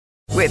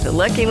With the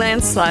Lucky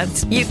Land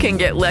Slots, you can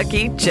get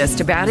lucky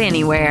just about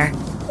anywhere.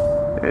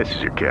 This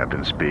is your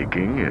captain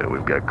speaking.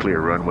 We've got clear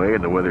runway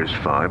and the weather's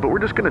fine, but we're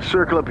just going to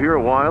circle up here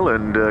a while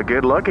and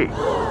get lucky.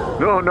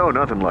 No,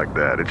 nothing like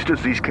that. It's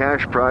just these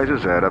cash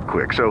prizes add up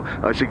quick. So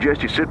I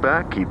suggest you sit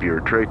back, keep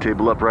your tray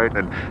table upright,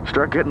 and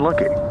start getting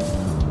lucky.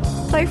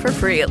 Play for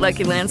free at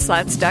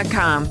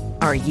LuckyLandSlots.com.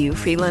 Are you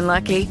feeling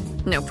lucky?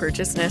 No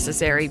purchase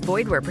necessary.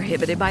 Void where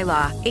prohibited by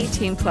law.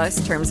 18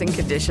 plus terms and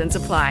conditions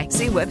apply.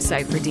 See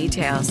website for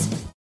details.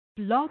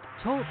 Blog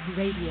Talk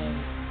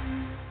Radio.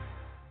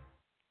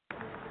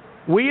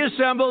 We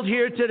assembled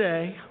here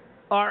today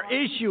are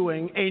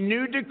issuing a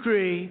new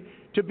decree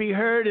to be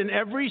heard in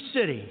every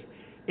city,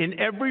 in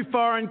every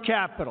foreign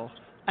capital,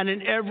 and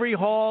in every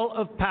hall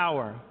of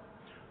power.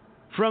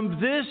 From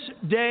this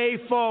day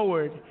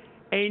forward,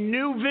 a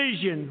new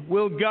vision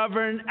will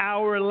govern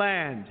our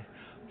land.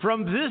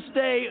 From this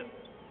day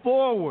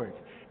forward,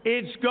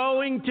 it's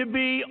going to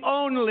be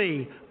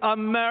only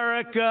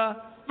America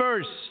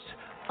first.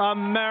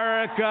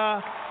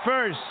 America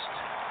first.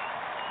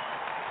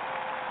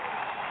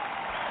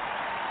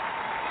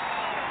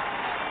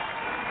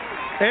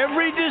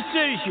 Every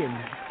decision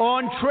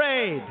on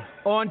trade,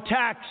 on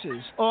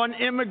taxes, on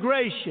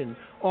immigration,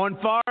 on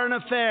foreign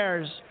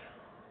affairs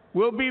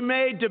will be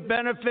made to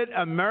benefit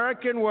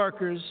American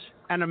workers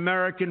and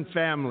American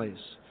families.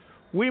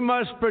 We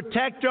must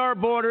protect our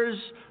borders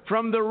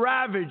from the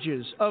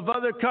ravages of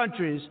other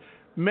countries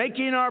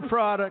making our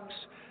products,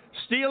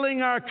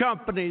 stealing our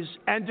companies,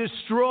 and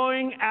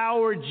destroying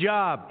our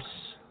jobs.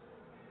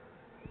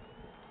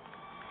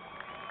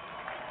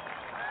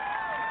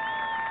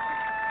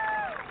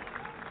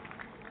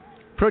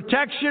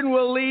 Protection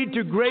will lead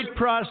to great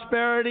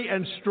prosperity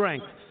and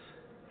strength.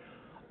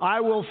 I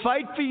will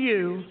fight for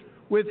you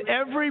with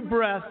every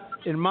breath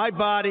in my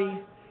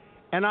body,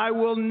 and I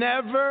will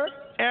never,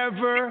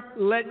 ever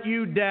let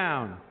you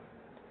down.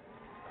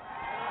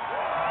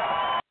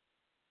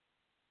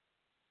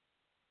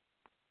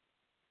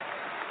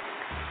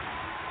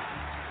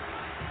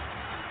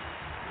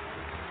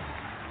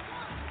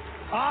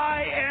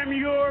 I am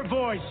your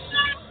voice.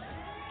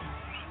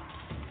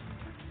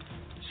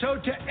 So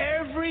to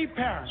every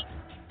parent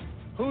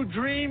who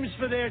dreams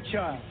for their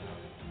child,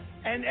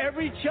 and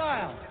every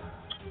child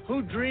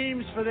who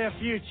dreams for their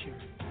future,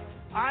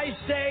 I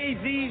say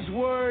these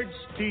words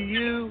to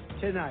you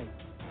tonight.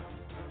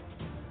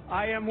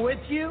 I am with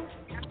you,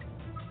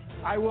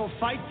 I will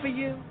fight for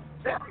you,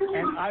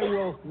 and I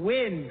will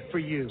win for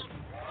you.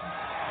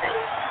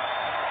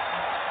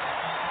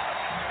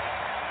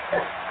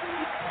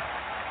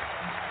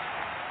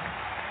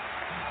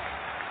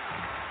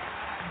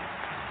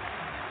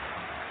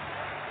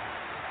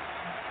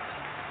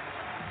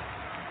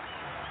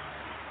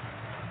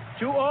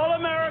 To all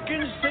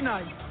Americans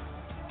tonight,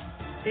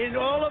 in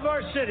all of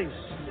our cities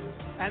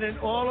and in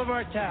all of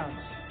our towns,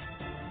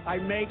 I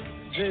make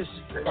this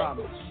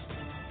promise.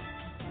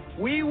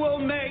 We will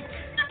make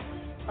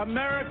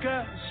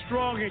America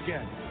strong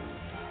again.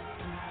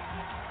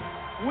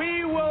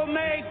 We will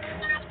make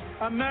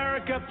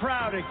America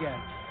proud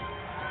again.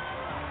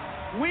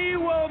 We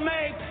will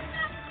make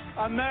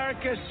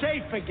America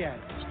safe again.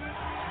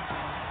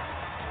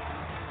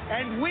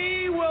 And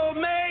we will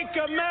make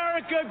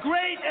America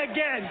great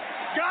again.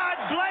 God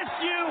bless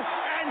you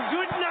and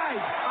good night.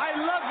 I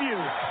love you.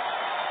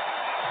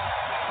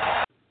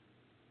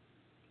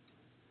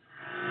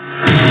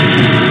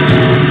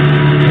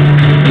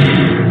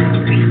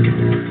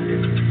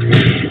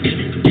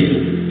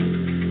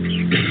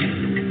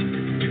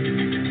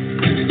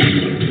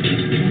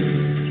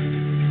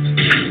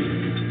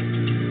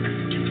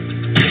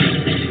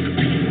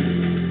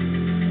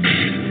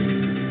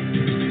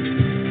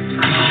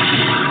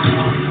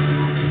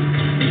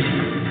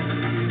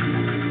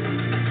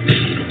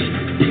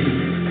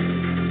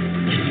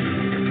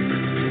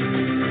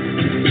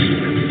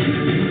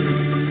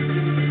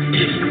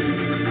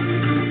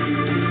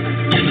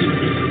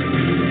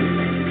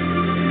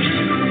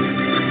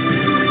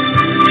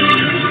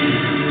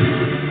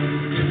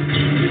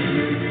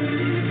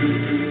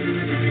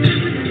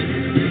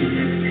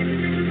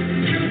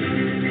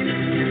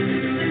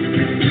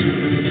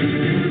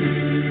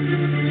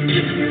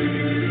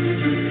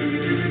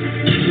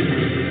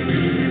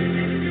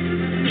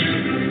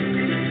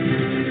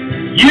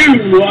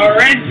 You are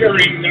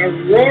entering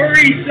the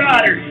Rory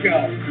Sauter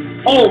Show,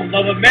 home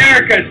of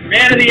America's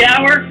Man of the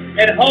Hour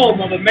and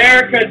home of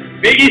America's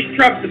biggest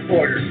Trump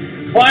supporter.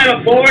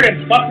 Climb aboard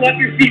and buckle up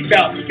your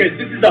seatbelt because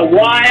this is a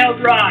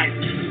wild ride.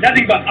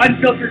 Nothing but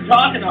unfiltered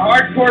talk and the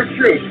hardcore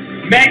truth.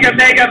 Mega,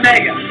 mega,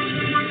 mega.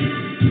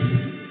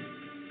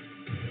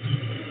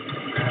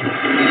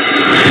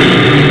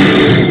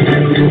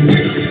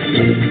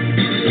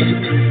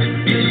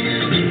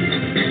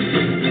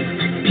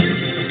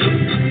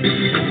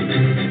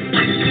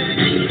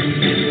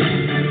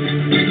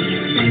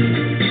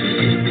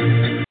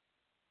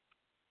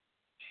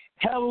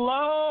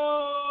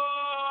 Hello,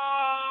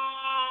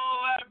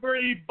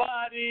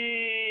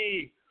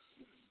 everybody.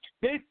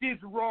 This is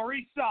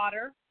Rory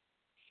Sauter.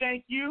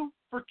 Thank you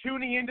for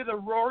tuning into the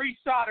Rory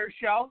Sauter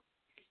Show.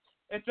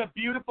 It's a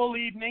beautiful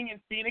evening in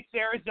Phoenix,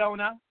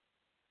 Arizona.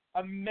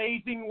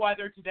 Amazing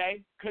weather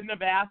today. Couldn't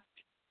have asked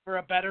for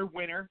a better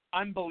winter.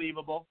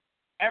 Unbelievable.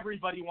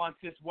 Everybody wants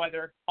this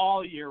weather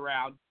all year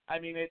round. I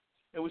mean, it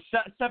was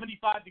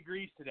 75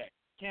 degrees today.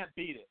 Can't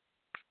beat it.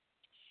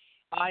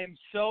 I am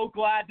so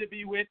glad to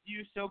be with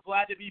you, so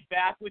glad to be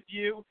back with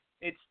you.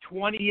 It's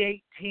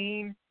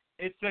 2018.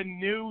 It's a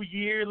new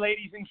year,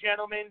 ladies and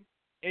gentlemen.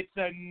 It's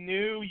a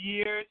new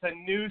year. It's a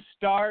new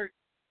start.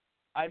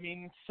 I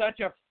mean, such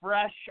a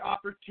fresh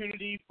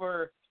opportunity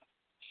for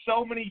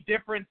so many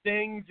different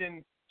things,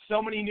 and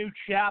so many new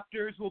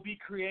chapters will be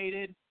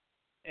created,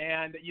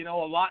 and, a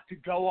lot to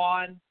go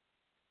on.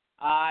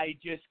 I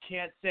just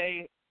can't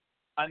say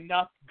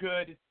enough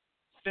good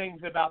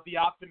things about the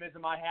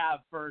optimism I have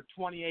for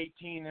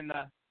 2018 and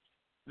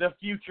the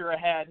future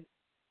ahead.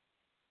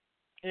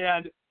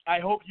 And I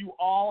hope you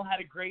all had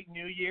a great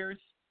New Year's.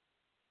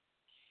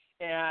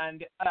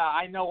 And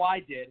I know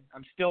I did.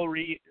 I'm still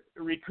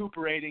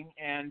recuperating,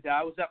 and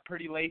I was up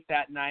pretty late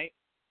that night.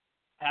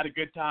 Had a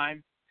good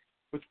time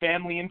with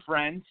family and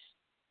friends.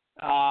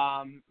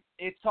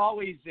 It's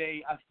always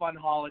a fun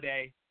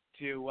holiday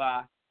to,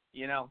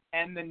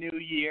 end the new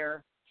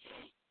year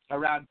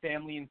around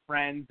family and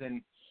friends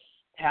and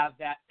have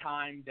that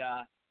time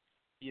to,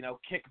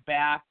 kick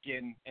back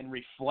and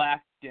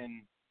reflect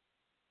and,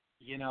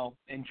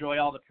 enjoy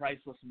all the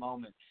priceless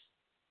moments.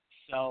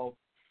 So,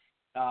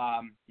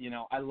 I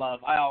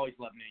always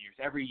love New Year's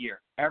every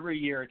year. Every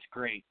year it's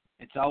great.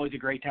 It's always a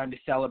great time to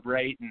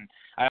celebrate, and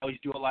I always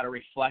do a lot of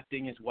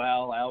reflecting as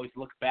well. I always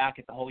look back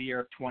at the whole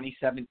year of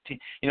 2017,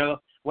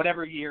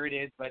 whatever year it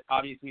is, but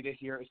obviously this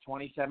year it was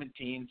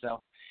 2017,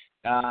 so,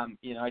 I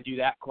do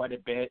that quite a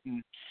bit,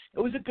 and it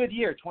was a good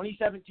year.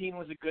 2017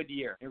 was a good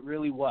year. It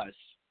really was.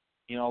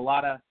 A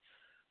lot of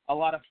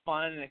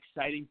fun and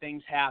exciting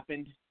things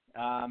happened.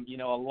 A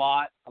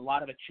lot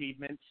of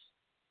achievements,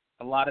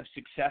 a lot of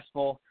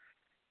successful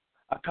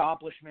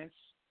accomplishments.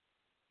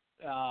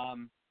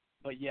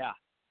 But yeah,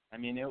 I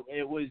mean,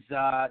 it was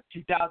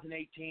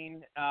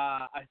 2018.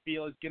 I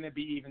feel is going to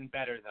be even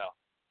better though.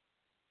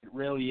 It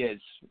really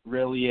is.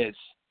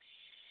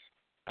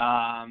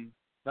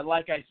 But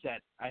like I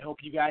said, I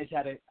hope you guys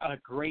had a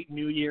great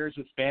New Year's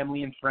with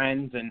family and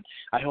friends, and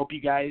I hope you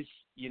guys,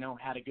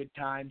 had a good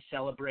time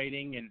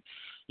celebrating and,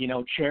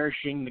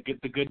 cherishing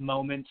the good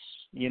moments,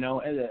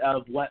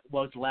 of what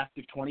was left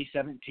of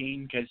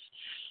 2017, because,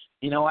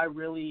 I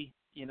really,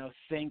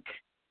 think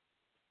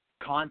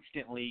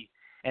constantly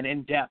and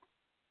in depth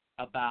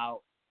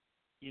about,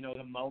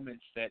 the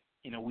moments that,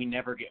 we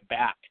never get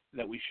back,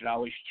 that we should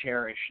always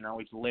cherish and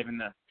always live in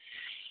the,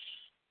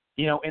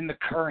 in the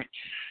current,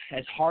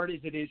 as hard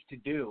as it is to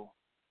do.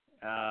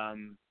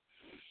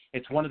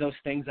 It's one of those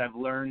things I've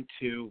learned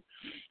to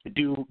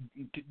do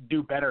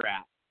better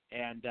at,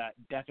 and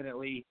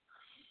definitely,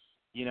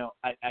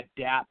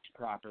 adapt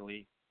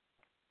properly,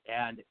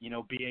 and,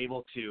 be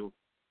able to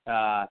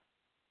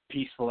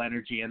peaceful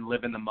energy and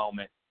live in the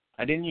moment.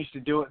 I didn't used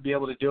to be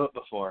able to do it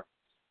before,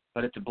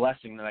 but it's a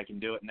blessing that I can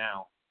do it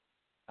now.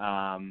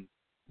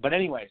 But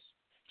anyways,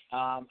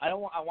 I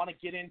want to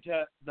get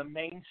into the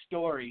main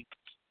story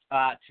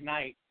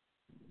tonight,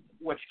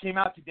 which came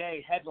out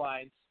today,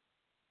 headlines,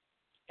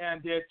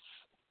 and it's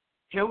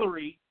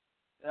Hillary,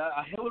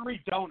 a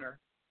Hillary donor,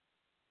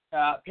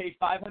 paid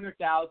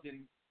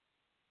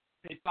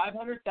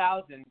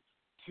 $500,000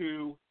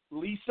 to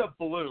Lisa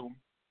Bloom.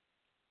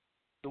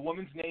 The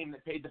woman's name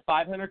that paid the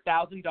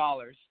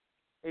 $500,000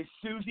 is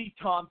Susie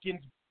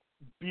Tompkins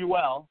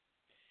Buell,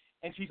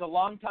 and she's a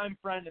longtime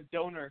friend and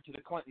donor to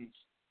the Clintons,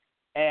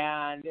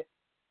 and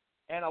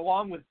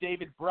along with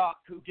David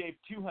Brock, who gave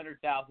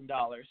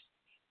 $200,000,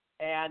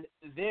 and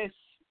this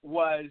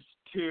was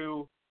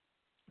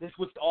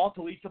all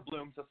to Lisa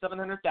Bloom, so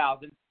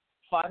 $700,000,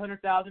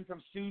 $500,000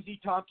 from Susie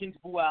Tompkins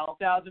Buell,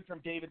 $1,000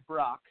 from David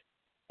Brock,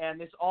 and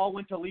this all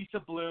went to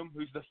Lisa Bloom,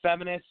 who's the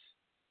feminist,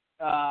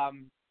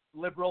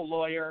 liberal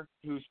lawyer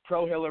who's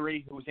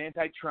pro-Hillary, who's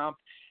anti-Trump,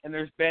 and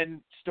there's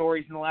been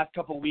stories in the last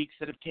couple of weeks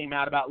that have came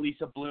out about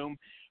Lisa Bloom,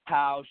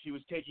 how she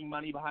was taking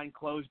money behind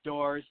closed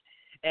doors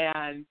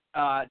and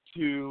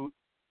to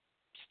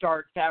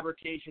start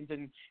fabrications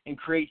and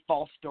create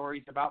false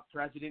stories about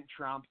President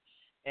Trump,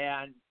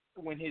 and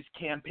when his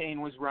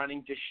campaign was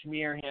running to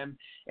smear him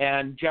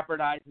and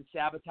jeopardize and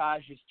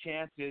sabotage his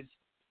chances,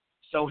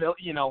 so he'll,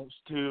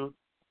 to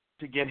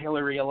get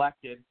Hillary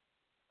elected.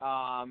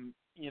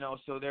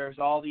 So there's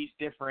all these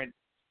different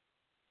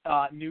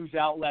news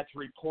outlets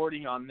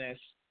reporting on this.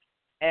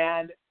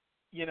 And,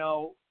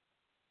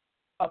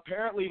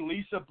 apparently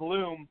Lisa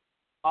Bloom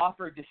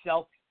offered to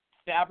sell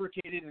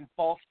fabricated and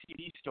false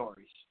TV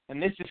stories. And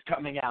this is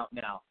coming out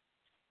now.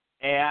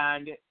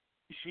 And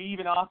she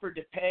even offered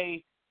to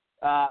pay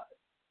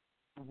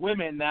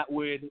women that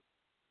would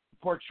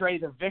portray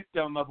the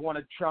victim of one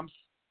of Trump's,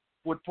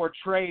 would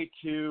portray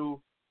to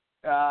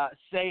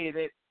say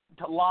that,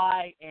 to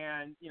lie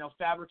and,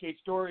 fabricate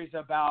stories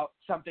about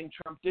something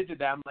Trump did to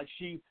them. Like,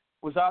 she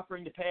was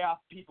offering to pay off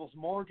people's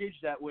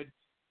mortgage that would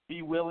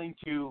be willing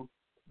to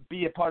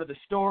be a part of the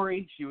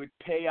story. She would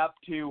pay up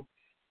to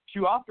she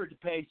offered to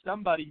pay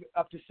somebody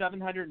up to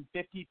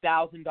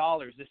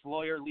 $750,000. This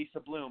lawyer, Lisa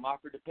Bloom,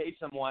 offered to pay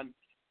someone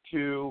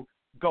to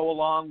go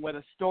along with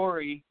a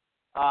story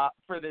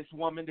for this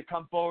woman to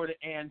come forward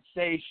and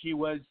say she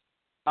was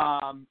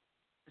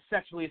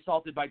sexually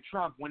assaulted by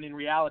Trump, when in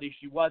reality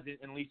she wasn't.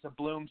 And Lisa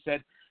Bloom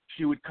said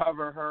she would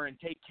cover her and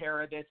take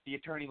care of this. The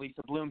attorney,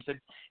 Lisa Bloom,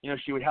 said,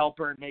 she would help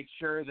her and make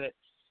sure that,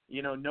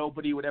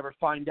 nobody would ever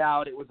find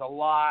out it was a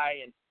lie.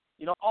 And,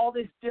 all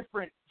this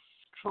different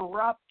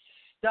corrupt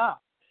stuff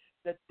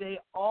that they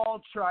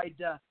all tried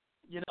to,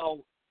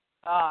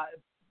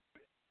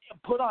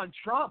 put on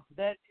Trump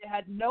that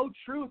had no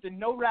truth and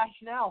no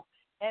rationale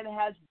and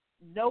has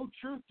no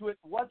truth to it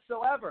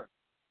whatsoever.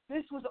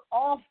 This was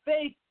all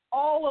fake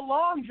all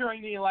along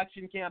during the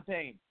election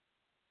campaign.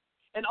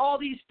 And all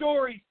these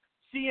stories,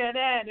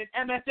 CNN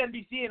and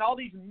MSNBC and all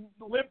these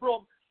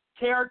liberal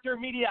character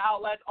media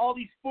outlets, all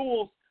these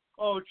fools,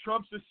 oh,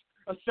 Trump's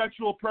a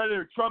sexual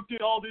predator, Trump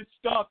did all this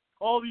stuff,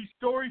 all these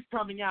stories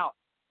coming out.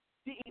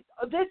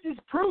 This is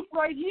proof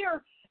right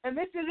here, and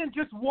this isn't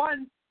just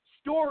one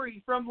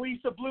story from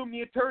Lisa Bloom,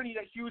 the attorney,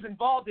 that she was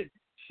involved in.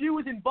 She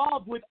was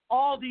involved with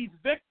all these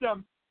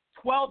victims,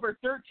 12 or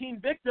 13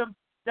 victims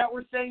that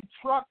were saying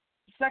Trump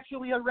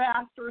sexually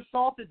harassed or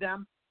assaulted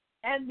them,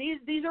 and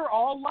these are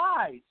all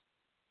lies.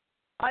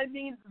 I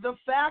mean, the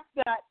fact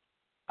that,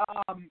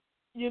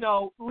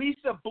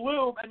 Lisa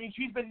Bloom,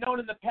 she's been known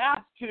in the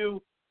past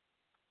to,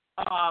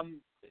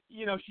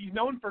 she's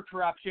known for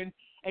corruption,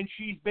 and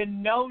she's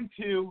been known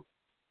to,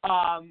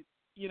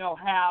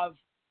 have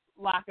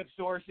lack of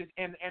sources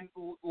and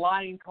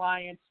lying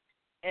clients,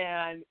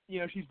 and,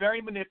 she's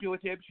very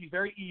manipulative, she's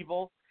very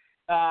evil.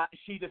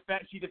 She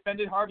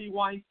defended Harvey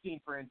Weinstein,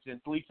 for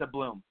instance, Lisa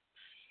Bloom.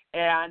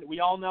 And we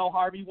all know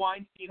Harvey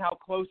Weinstein, how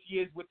close he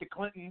is with the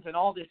Clintons and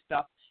all this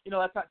stuff.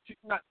 That's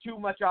not too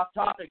much off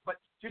topic, but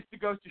just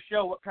it goes to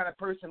show what kind of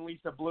person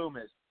Lisa Bloom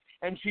is.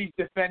 And she's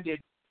defended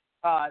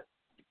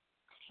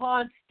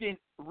constant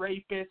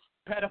rapists,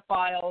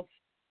 pedophiles,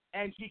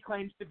 and she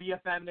claims to be a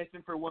feminist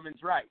and for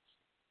women's rights.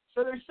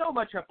 So there's so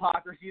much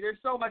hypocrisy. There's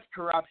so much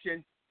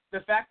corruption. The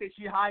fact that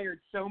she hired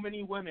so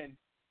many women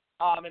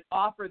and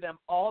offered them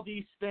all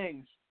these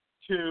things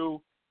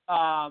to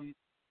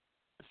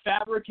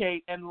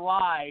fabricate and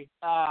lie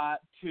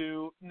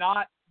to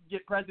not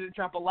get President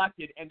Trump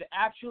elected and to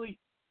actually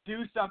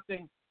do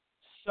something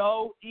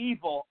so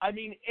evil.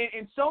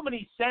 In so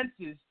many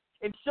senses,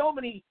 in so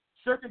many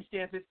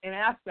circumstances and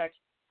aspects,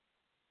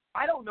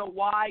 I don't know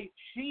why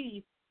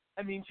she's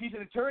an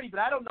attorney, but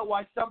I don't know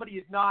why somebody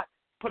is not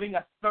putting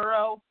a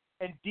thorough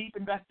and deep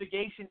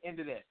investigation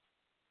into this.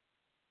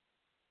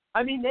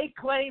 They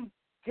claim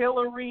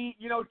Hillary,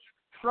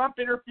 Trump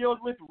interfered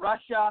with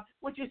Russia,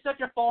 which is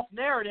such a false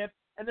narrative,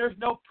 and there's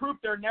no proof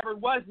there never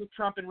was with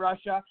Trump and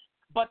Russia.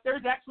 But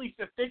there's actually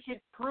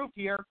sufficient proof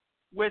here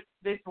with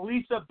this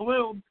Lisa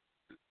Bloom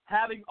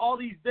having all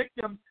these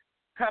victims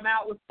come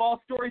out with false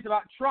stories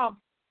about Trump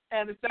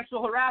and the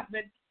sexual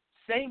harassment.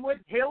 Same with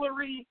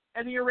Hillary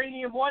and the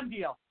Uranium One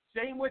deal.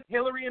 Same with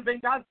Hillary and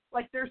Benghazi.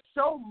 There's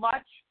so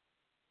much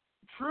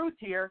truth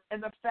here,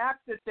 and the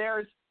fact that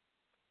there's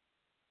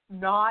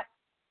not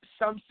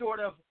some sort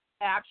of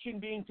action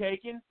being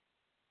taken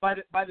by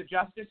the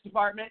Justice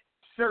Department,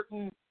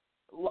 certain,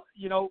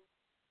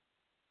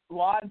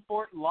 law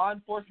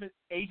enforcement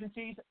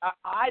agencies,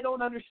 I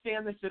don't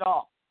understand this at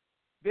all.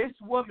 This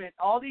woman,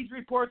 all these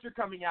reports are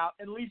coming out,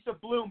 and Lisa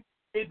Bloom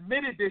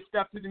admitted this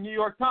stuff to the New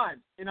York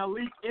Times in a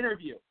leaked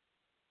interview.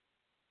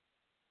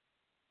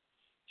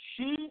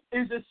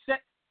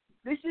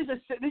 This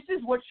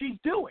is what she's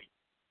doing.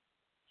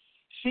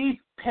 She's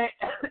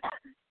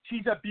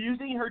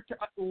abusing her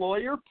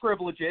lawyer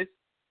privileges.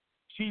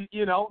 She's,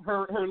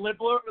 her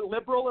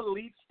liberal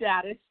elite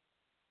status,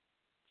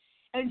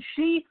 and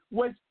she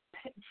was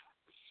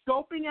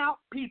scoping out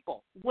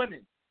people,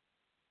 women,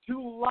 to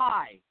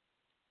lie,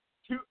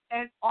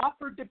 and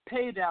offered to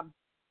pay them,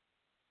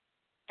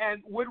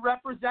 and would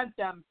represent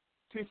them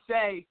to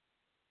say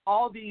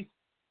all these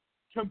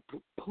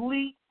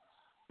complete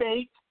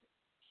fake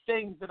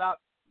things about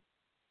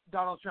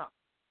Donald Trump.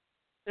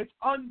 It's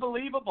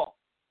unbelievable.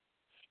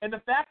 And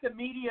the fact that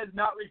media is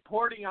not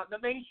reporting on, the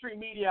mainstream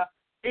media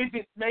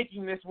isn't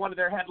making this one of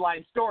their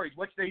headline stories,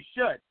 which they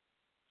should.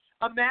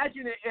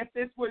 Imagine if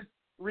this was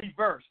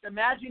reversed.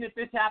 Imagine if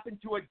this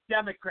happened to a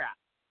Democrat.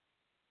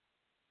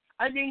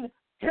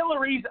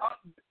 Hillary's,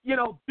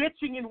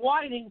 bitching and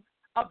whining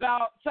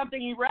about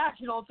something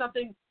irrational,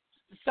 something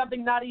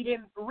not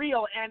even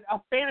real, and a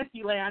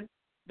fantasy land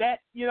that,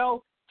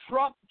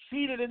 Trump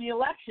cheated in the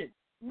election.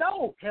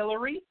 No,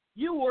 Hillary,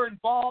 you were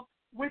involved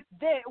with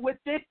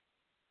this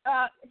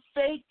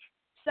fake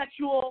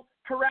sexual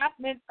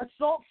harassment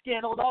assault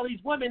scandal with all these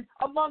women,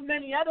 among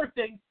many other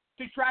things,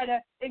 to try to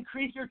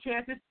increase your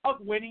chances of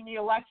winning the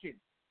election.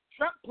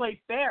 Trump played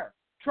fair.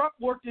 Trump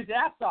worked his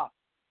ass off.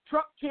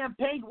 Trump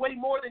campaigned way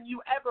more than you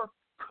ever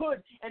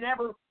could and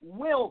ever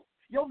will.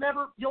 You'll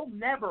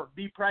never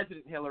be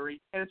president,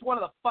 Hillary. And it's one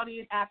of the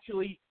funniest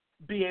actually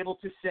be able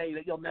to say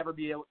that you'll never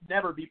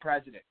be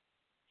president.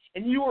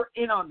 And you were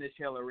in on this,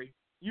 Hillary.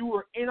 You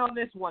were in on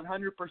this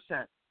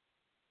 100%.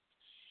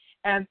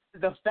 And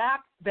the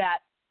fact that,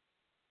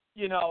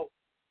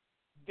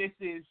 this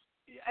is,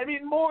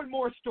 more and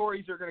more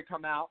stories are going to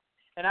come out,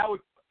 and I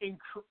would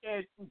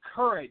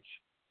encourage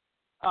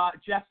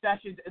Jeff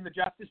Sessions and the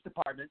Justice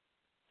Department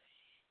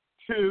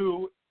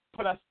to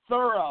put a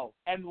thorough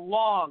and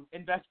long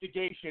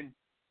investigation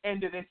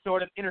into this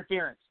sort of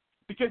interference,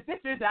 because this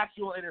is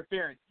actual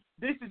interference.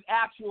 This is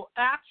actual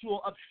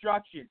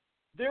obstruction.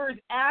 There is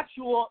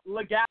actual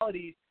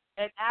legalities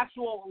and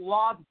actual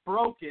laws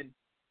broken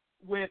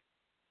with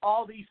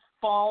all these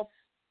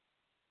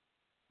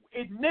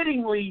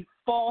admittingly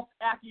false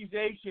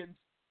accusations.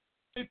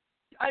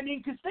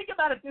 Because think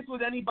about if this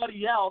was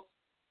anybody else,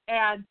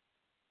 and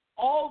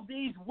all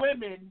these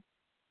women,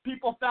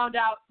 people found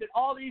out that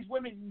all these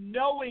women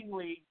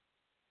knowingly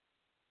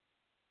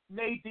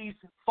made these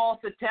false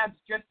attempts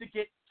just to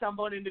get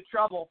someone into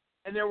trouble,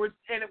 and it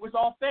was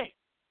all fake.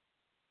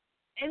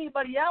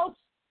 Anybody else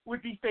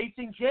would be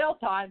facing jail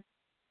time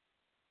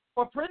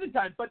or prison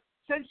time. But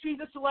since she's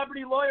a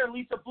celebrity lawyer,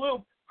 Lisa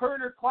Bloom, her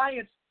and her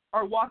clients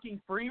are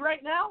walking free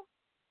right now.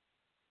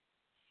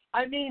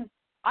 I've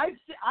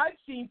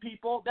seen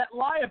people that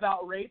lie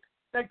about rape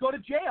that go to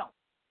jail.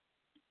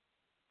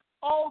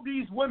 All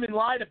these women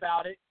lied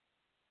about it.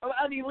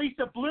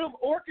 Lisa Bloom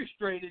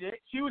orchestrated it.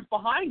 She was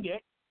behind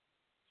it.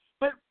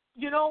 But,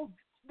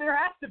 there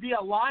has to be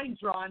a line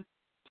drawn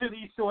to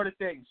these sort of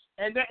things.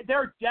 And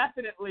there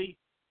definitely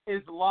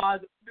is laws.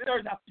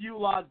 There's a few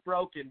laws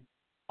broken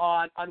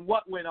on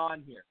what went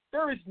on here.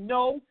 There is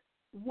no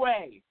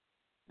way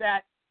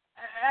that,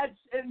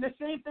 and the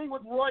same thing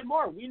with Roy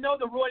Moore. We know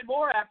the Roy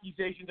Moore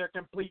accusations are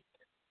complete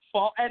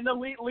false, and the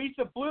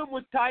Lisa Bloom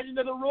was tied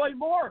into the Roy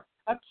Moore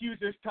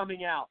accusers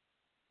coming out.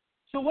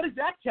 So what does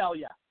that tell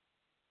you?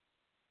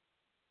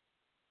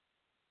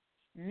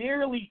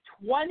 Nearly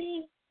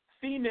 20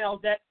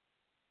 females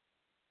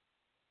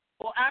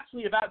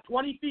about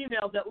 20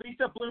 females that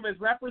Lisa Bloom has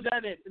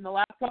represented in the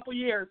last couple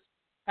years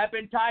have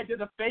been tied to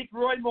the fake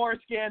Roy Moore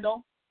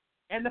scandal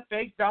and the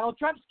fake Donald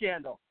Trump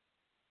scandal.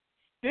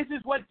 This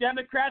is what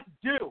Democrats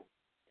do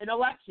in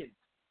elections.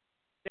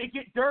 They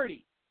get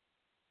dirty.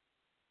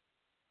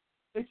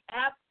 It's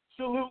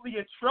absolutely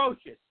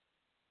atrocious.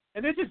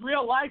 And this is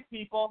real life,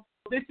 people.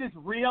 This is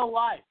real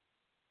life.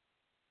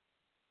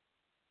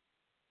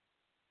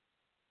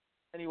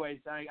 Anyways,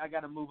 I got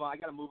to move on. I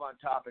got to move on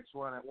topics.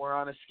 We're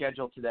on a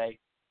schedule today.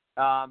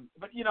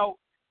 But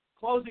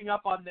closing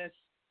up on this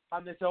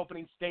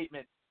opening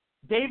statement,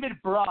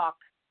 David Brock.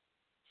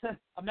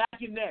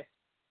 Imagine this: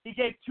 he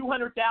gave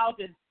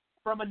 $200,000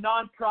 from a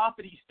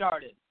nonprofit he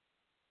started.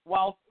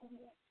 When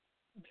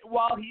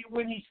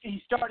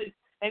he started,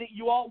 and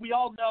we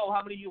all know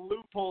how many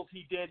loopholes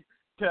he did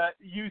to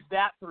use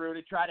that through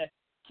to try to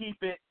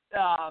keep it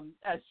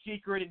as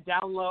secret and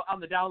on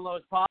the down low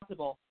as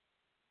possible.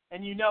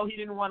 And he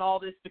didn't want all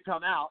this to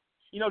come out.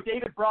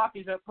 David Brock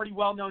is a pretty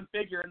well-known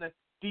figure in the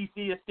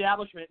D.C.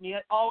 establishment,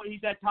 and he's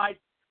had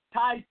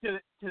ties to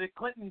the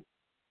Clinton,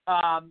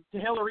 to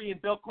Hillary and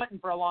Bill Clinton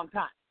for a long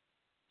time.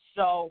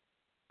 So,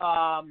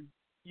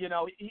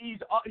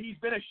 he's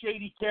been a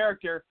shady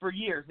character for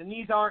years, and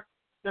these aren't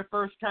the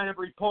first kind of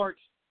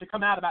reports to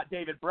come out about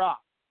David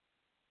Brock.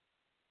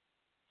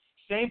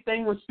 Same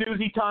thing with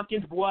Susie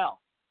Tompkins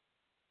Buell.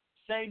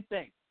 Same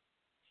thing.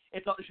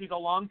 She's a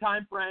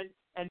longtime friend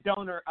and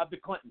donor of the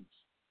Clintons.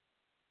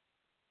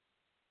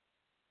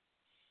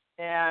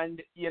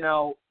 And,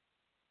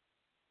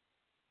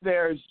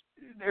 there's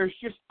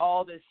just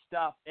all this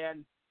stuff.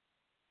 And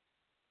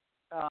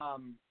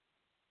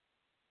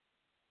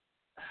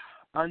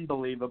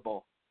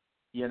unbelievable,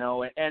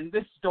 and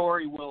this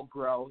story will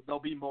grow.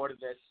 There'll be more to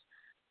this.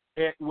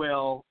 It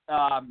will,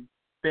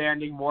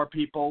 banding more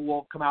people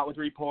will come out with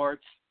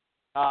reports,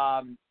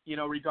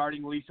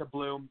 regarding Lisa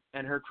Bloom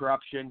and her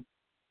corruption.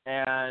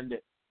 And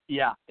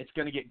yeah, it's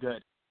going to get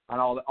good on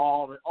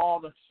all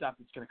the stuff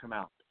that's going to come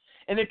out.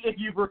 And if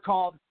you've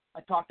recalled,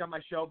 I talked on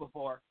my show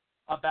before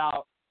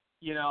about,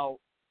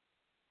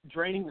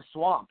 draining the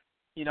swamp.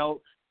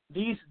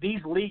 These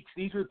leaks,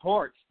 these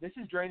reports, this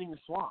is draining the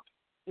swamp.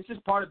 This is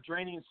part of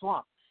draining the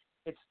swamp.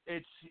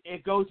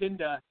 It goes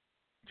into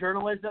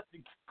journalism,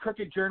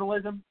 crooked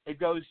journalism. It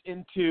goes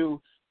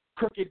into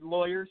crooked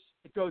lawyers.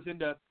 It goes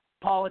into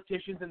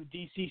politicians in the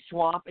D.C.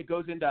 swamp. It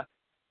goes into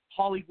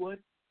Hollywood.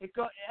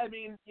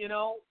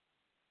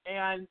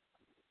 And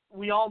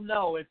we all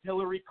know if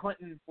Hillary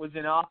Clinton was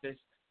in office,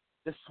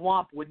 the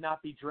swamp would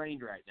not be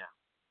drained right now.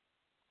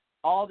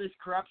 All this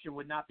corruption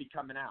would not be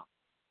coming out.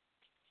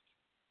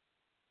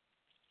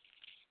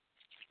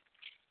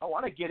 I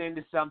want to get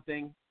into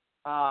something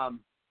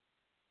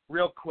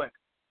real quick.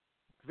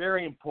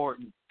 Very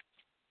important.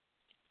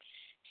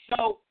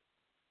 So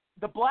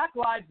the Black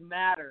Lives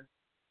Matter,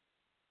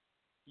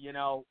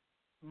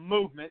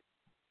 movement,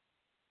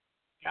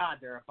 God,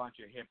 they're a bunch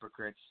of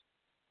hypocrites.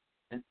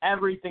 And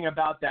everything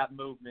about that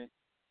movement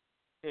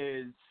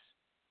is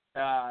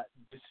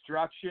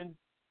destruction,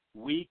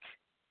 weak,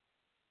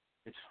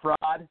 it's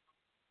fraud,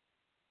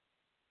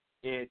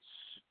 it's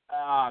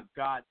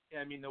God,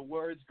 I mean, the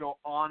words go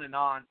on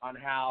on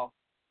how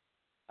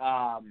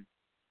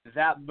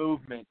that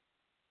movement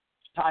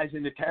ties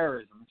into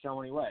terrorism in so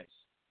many ways.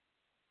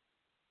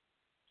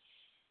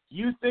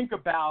 You think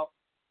about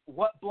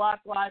what Black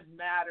Lives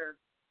Matter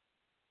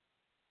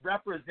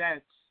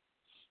represents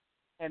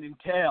and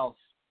entails,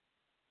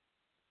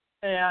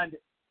 and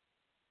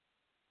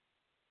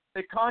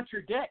it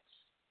contradicts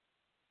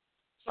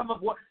some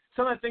of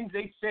the things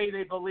they say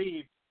they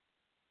believe.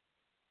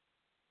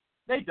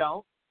 They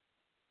don't.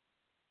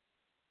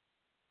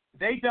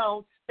 They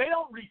don't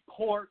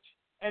report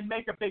and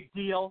make a big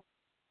deal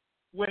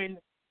when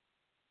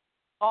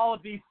all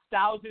of these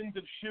thousands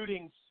of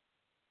shootings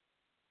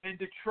in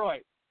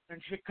Detroit, in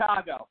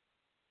Chicago,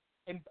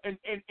 in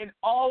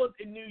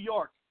New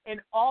York,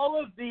 in all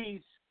of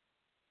these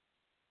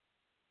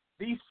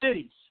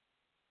cities.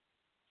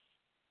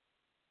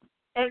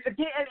 And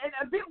again,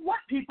 and what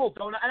people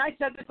don't, and I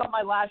said this on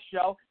my last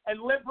show,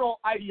 and liberal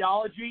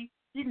ideology,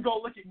 you can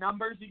go look at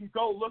numbers, you can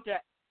go look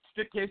at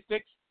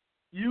statistics,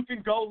 you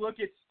can go look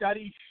at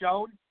studies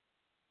shown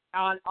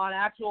on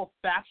actual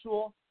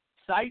factual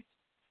sites,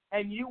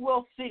 and you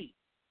will see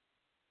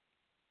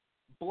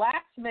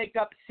blacks make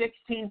up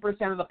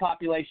 16% of the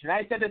population.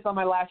 I said this on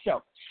my last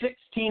show.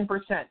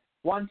 16%,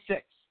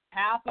 1/6,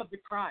 half of the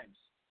crimes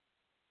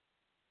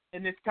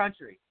in this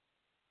country.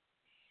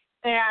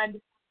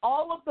 And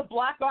all of the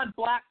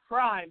black-on-black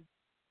crime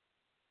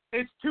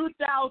is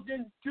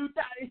 2,000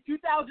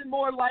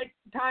 more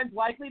times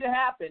likely to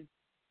happen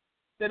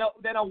than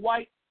a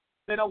white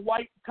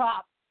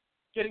cop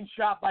getting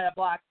shot by a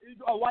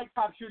white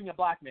cop shooting a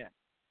black man.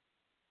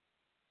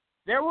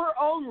 There were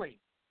only,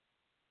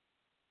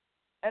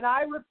 and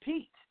I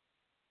repeat,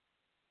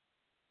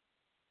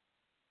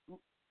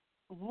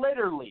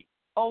 literally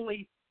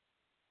only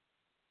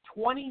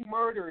 20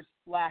 murders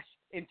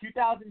in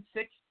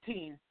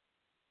 2016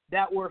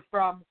 that were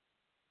from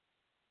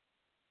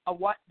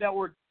that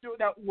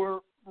were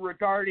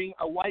regarding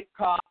a white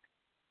cop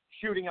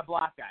shooting a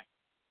black guy.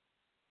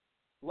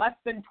 Less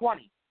than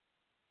 20.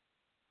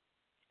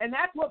 And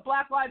that's what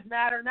Black Lives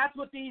Matter, and that's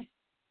what these,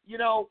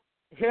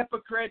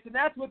 hypocrites, and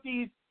that's what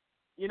these,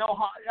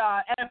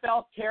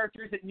 NFL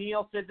characters that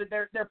Neil said that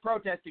they're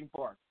protesting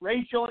for.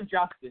 Racial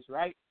injustice,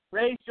 right?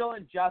 Racial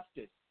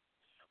injustice.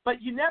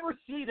 But you never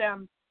see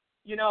them,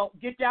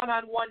 get down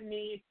on one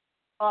knee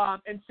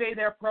and say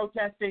they're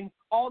protesting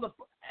all the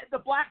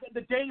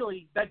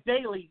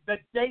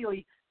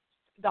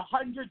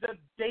hundreds of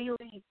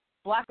daily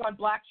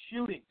black-on-black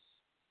shootings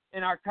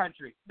in our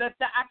country.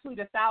 Actually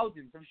the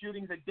thousands of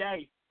shootings a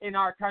day in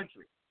our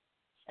country.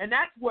 And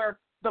that's where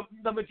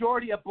the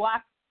majority of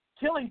black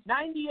killings,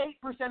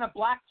 98% of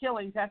black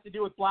killings has to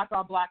do with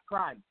black-on-black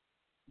crime.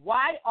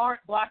 Why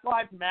aren't Black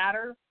Lives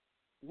Matter?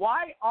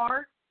 Why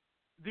aren't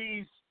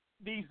these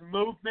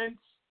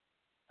movements,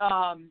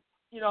 and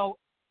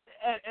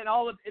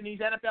all of these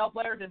NFL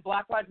players and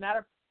Black Lives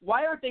Matter,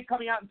 why aren't they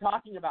coming out and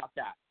talking about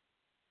that?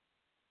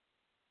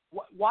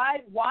 Why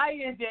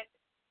is it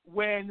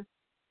when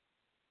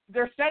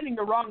they're sending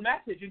the wrong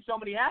message in so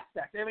many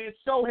aspects? I mean, it's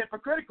so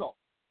hypocritical.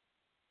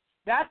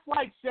 That's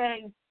like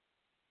saying,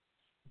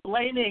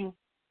 blaming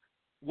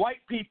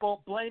white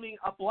people, blaming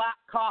a black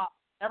cop.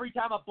 Every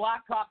time a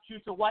black cop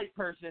shoots a white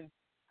person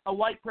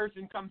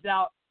comes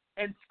out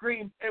and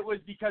screams it was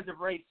because of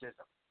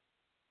racism.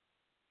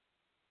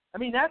 I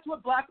mean, that's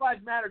what Black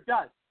Lives Matter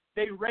does.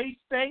 They race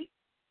bait,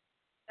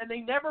 and they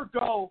never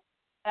go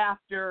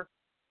after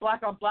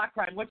black-on-black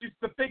crime, which is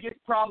the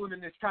biggest problem in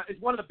this country.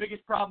 It's one of the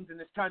biggest problems in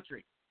this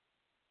country.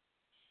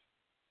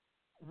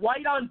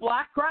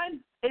 White-on-black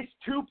crime is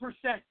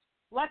 2%,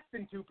 less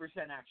than 2%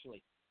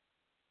 actually.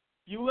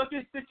 If you look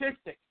at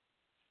statistics,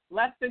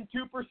 less than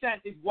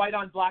 2% is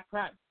white-on-black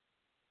crime.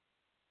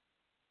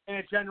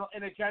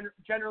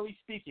 Generally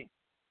speaking.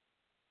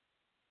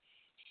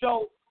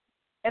 So.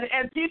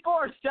 And people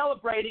are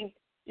celebrating,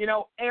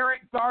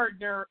 Eric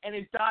Gardner and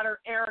his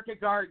daughter Erica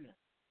Gardner.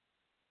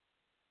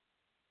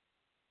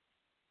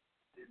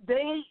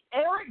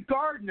 Eric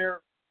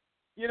Gardner,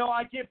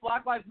 I get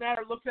Black Lives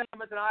Matter looks at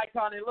him as an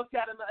icon. They look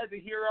at him as a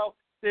hero.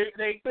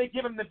 They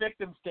give him the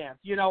victim stance.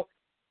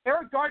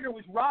 Eric Gardner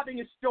was robbing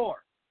a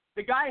store.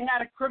 The guy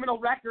had a criminal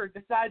record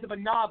the size of a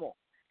novel.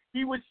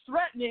 He was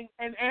threatening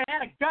and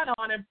had a gun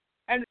on him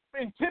and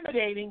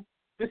intimidating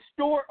the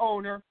store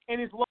owner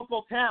in his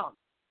local town.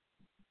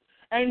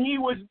 And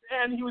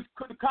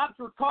the cops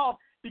were called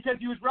because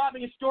he was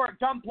robbing a store at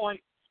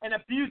gunpoint and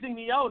abusing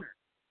the owner.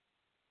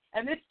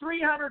 And this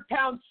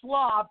 300-pound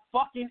slob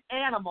fucking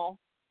animal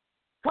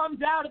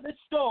comes out of the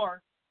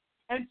store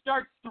and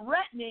starts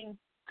threatening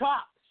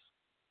cops.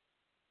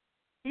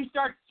 He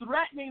starts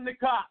threatening the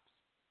cops.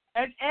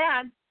 And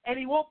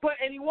he won't put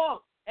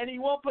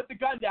the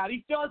gun down.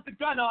 He still has the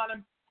gun on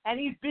him, and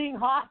he's being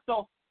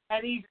hostile,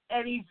 and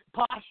he's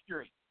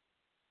posturing.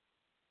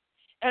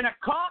 And a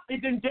cop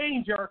is in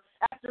danger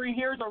after he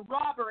hears a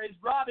robber is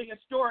robbing a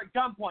store at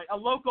gunpoint, a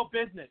local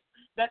business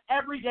that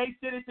everyday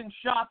citizens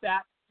shop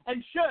at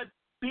and should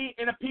be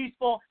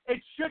peaceful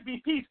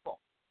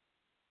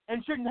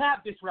and shouldn't have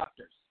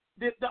disruptors.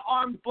 the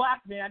armed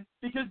black man,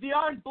 because the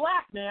armed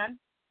black man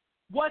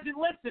wasn't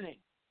listening,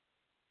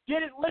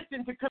 didn't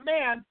listen to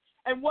commands,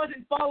 and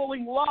wasn't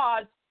following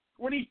laws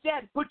when he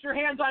said, put your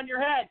hands on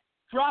your head,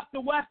 drop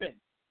the weapon.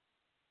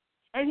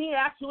 And he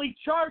actually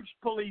charged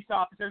police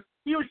officers.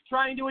 He was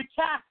trying to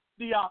attack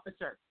the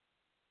officer.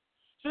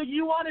 So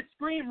you want to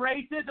scream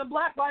racism,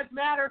 Black Lives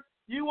Matter,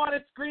 you want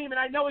to scream, and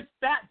I know his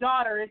fat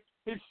daughter,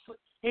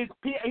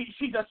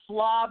 she's a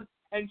slob,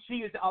 and she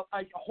is a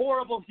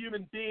horrible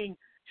human being.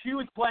 She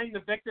was playing the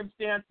victim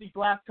stance these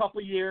last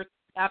couple of years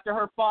after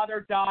her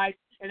father died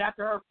and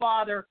after her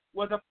father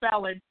was a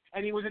felon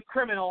and he was a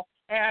criminal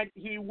and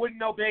he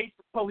wouldn't obey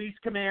police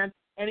commands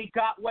and he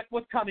got what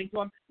was coming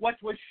to him, what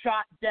was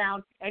shot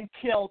down and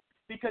killed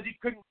because he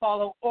couldn't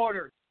follow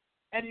orders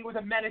and he was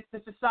a menace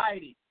to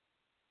society.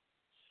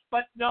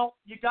 But no,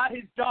 you got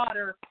his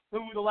daughter,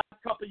 who the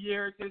last couple of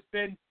years has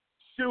been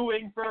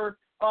suing for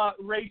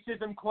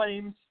racism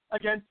claims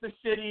against the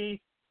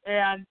city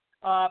and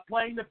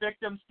playing the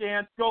victim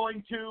stance,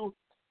 going to,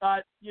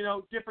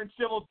 different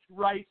civil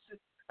rights,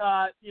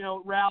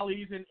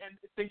 rallies and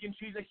thinking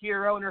she's a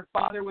hero and her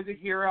father was a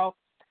hero.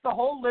 The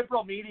whole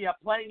liberal media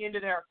playing into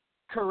their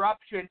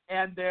corruption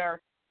and their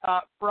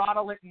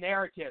fraudulent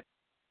narrative.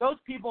 Those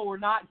people were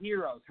not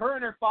heroes. Her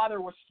and her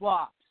father were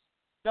slobs.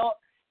 So,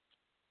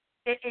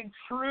 in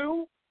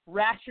true,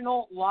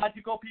 rational,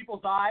 logical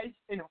people's eyes,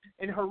 in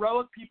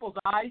heroic people's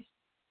eyes,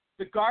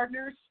 the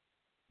Gardners,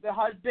 the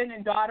husband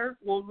and daughter,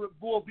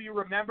 will be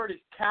remembered as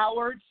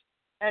cowards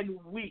and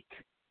weak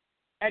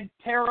and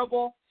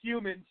terrible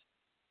humans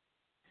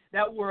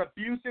that were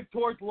abusive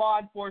towards law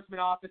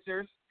enforcement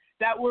officers,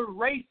 that were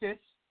racist.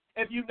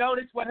 If you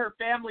notice what her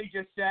family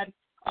just said,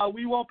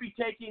 we won't be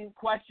taking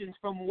questions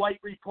from white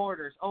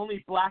reporters.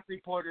 Only black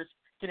reporters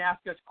can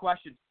ask us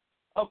questions.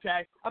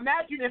 Okay,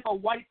 imagine if a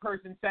white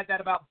person said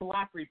that about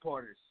black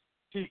reporters,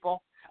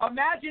 people.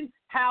 Imagine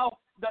how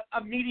the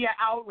media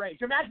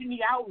outrage. Imagine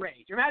the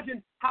outrage.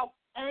 Imagine how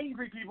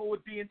angry people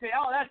would be and say,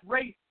 "Oh, that's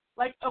race."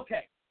 Like,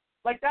 okay,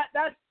 like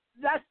that's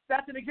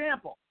an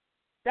example.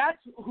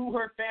 That's who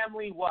her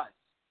family was.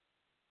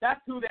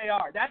 That's who they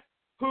are. That's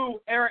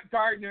who Eric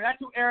Gardner. That's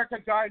who Erica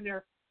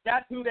Gardner.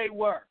 That's who they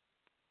were.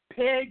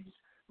 Pigs,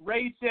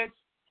 racist,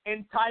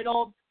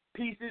 entitled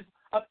pieces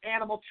of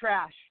animal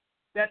trash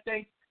that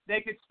think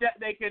they could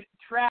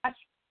trash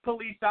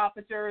police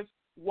officers,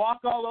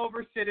 walk all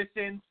over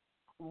citizens,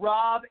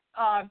 rob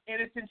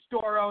innocent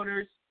store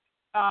owners,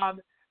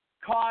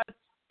 cause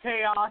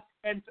chaos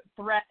and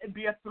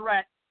be a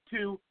threat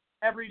to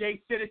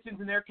everyday citizens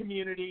in their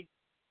community.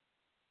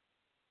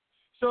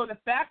 So the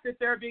fact that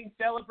they're being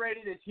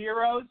celebrated as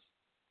heroes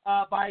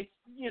by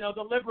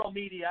the liberal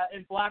media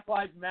and Black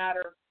Lives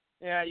Matter,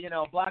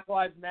 Black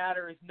Lives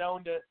Matter is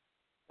known to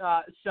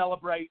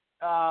celebrate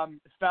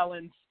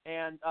felons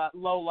and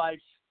lowlifes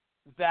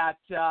that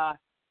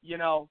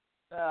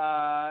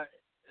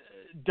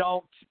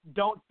don't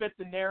fit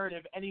the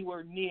narrative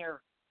anywhere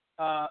near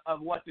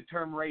of what the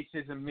term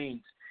racism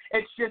means.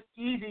 It's just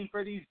easy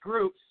for these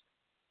groups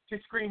to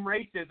scream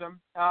racism,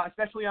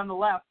 especially on the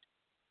left,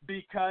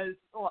 because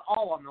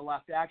all on the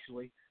left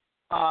actually,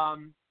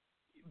 because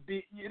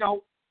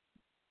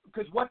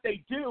what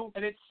they do,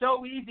 and it's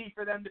so easy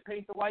for them to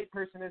paint the white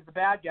person as the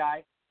bad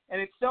guy,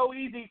 and it's so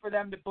easy for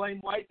them to blame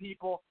white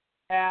people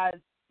as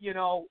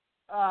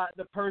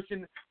the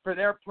person for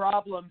their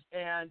problems,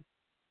 and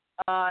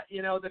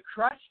the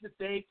crush that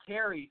they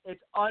carry,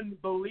 it's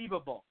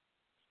unbelievable.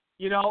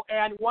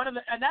 And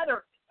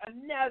another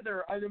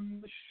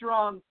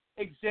strong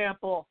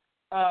example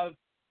of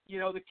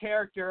the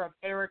character of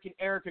Eric and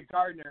Erica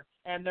Gardner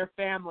and their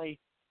family.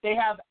 They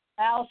have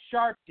Al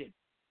Sharpton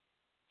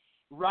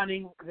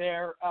running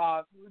their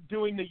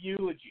doing the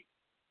eulogy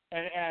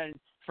and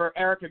for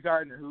Erica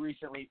Gardner, who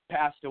recently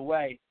passed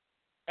away,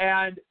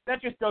 and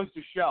that just goes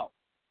to show.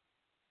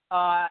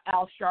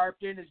 Al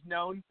Sharpton is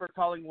known for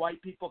calling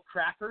white people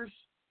crackers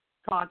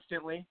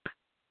constantly.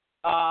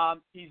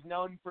 He's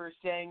known for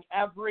saying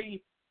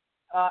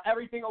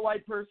everything a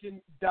white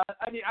person does.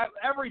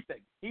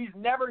 Everything. He's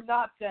never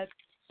not said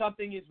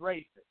something is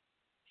racist.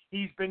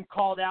 He's been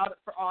called out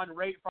for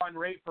race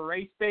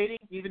baiting,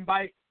 even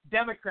by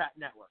Democrat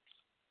networks.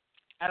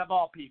 Out of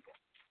all people,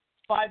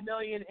 $5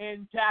 million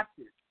in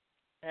taxes,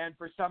 and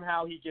for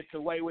somehow he gets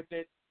away with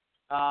it.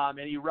 And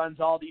he runs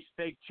all these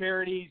fake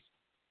charities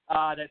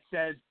that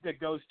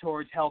goes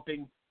towards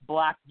helping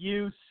black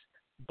youth.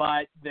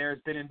 But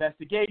there's been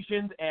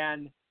investigations,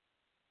 and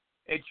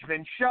it's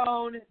been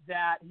shown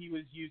that he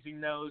was using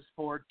those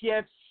for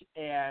gifts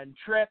and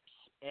trips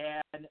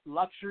and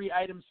luxury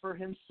items for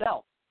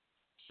himself.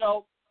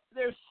 So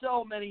there's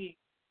so many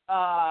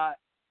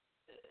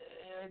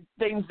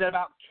things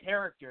about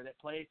character that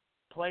plays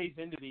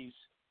into ththese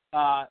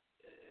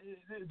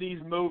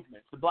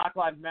movements, the Black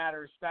Lives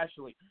Matter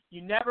especially.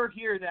 You never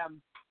hear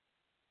them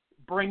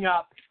bring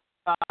up,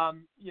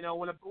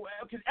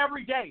 because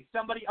every day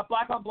a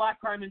black on black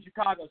crime in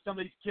Chicago,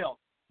 somebody's killed.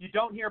 You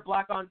don't hear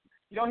Black Lives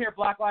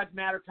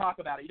Matter talk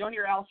about it. You don't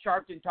hear Al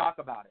Sharpton talk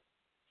about it.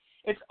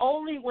 It's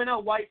only when a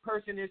white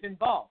person is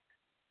involved.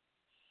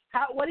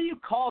 What do you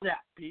call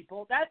that,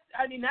 people? That's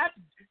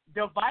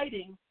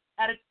dividing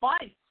at its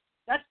finest.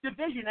 That's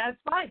division at its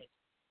finest.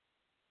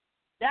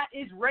 That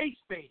is race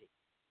baiting.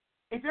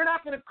 If you're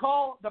not going to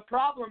call the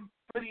problem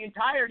for the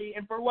entirety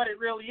and for what it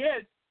really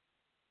is,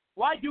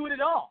 why do it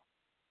at all?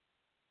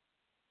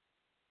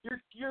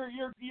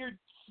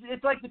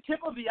 It's like the tip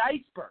of the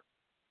iceberg.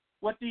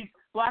 What these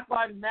Black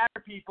Lives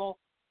Matter people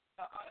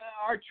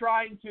are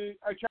trying to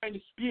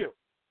spew.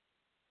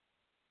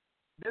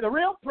 The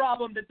real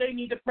problem that they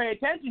need to pay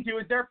attention to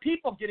is there are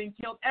people getting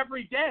killed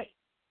every day.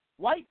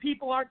 White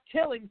people aren't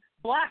killing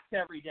blacks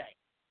every day.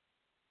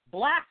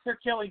 Blacks are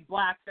killing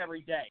blacks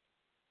every day.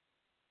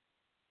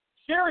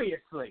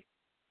 Seriously.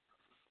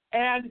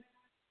 And,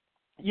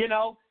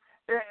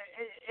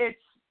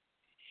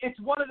 it's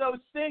one of those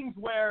things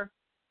where,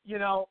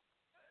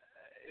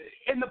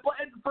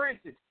 for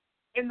instance,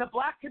 in the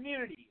black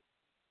community,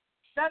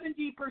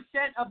 70%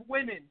 of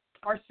women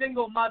are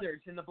single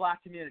mothers in the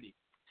black community.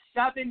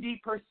 70%.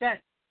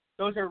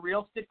 Those are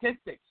real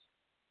statistics.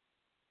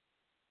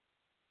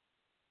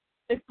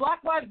 If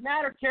Black Lives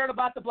Matter cared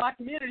about the black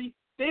community,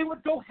 they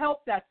would go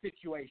help that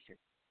situation.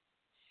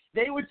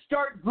 They would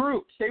start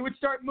groups. They would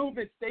start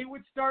movements. They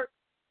would start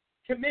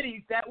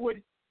committees that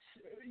would,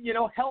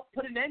 help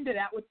put an end to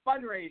that with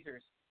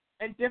fundraisers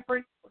and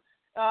different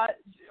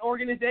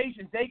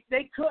organizations.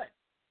 They could.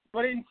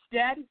 But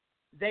instead,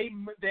 they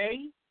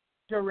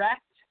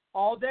direct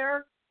all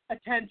their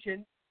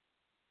attention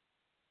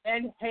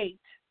and hate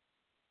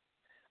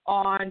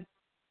on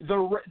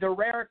the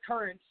rare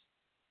occurrence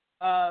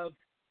of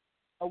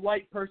a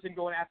white person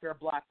going after a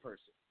black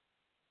person,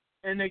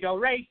 and they go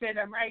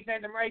racism.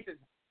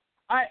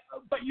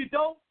 But you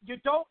don't,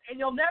 and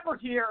you'll never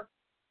hear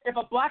if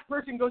a black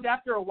person goes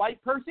after a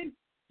white person.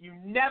 You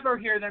never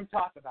hear them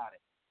talk about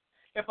it.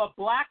 If a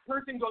black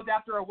person goes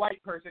after a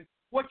white person,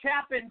 which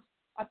happens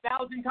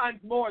 1,000 times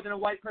more than a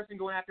white person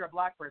going after a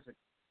black person,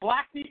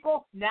 black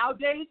people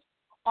nowadays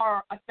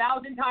are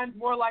 1,000 times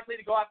more likely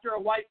to go after a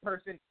white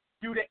person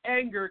due to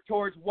anger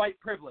towards white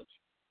privilege,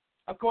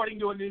 according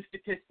to a new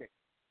statistic.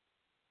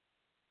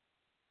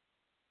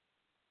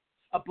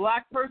 A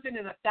black person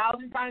is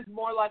 1,000 times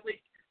more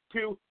likely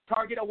to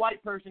target a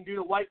white person due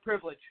to white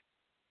privilege,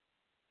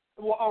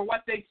 or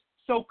what they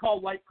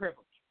so-called white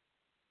privilege.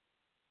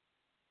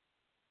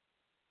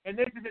 And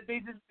and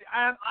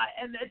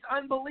it's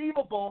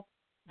unbelievable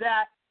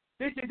that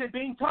this isn't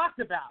being talked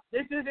about.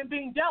 This isn't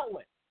being dealt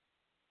with.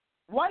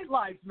 White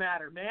lives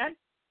matter, man.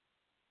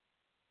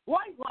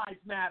 White lives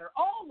matter.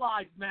 All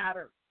lives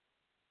matter.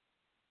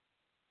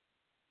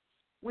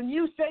 When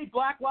you say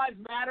Black Lives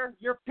Matter,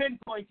 you're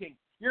pinpointing.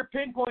 You're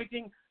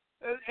pinpointing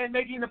and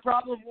making the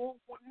problem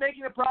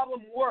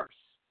worse.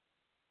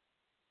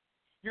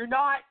 You're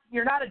not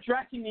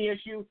addressing the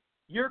issue.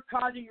 You're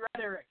causing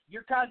rhetoric.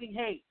 You're causing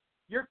hate.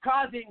 You're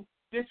causing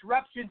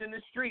disruptions in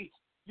the streets.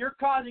 You're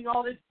causing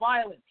all this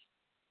violence.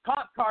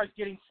 Cop cars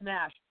getting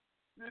smashed.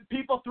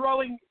 People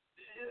throwing,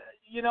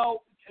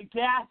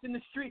 gas in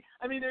the street.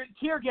 There's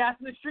tear gas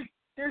in the street.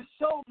 There's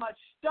so much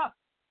stuff.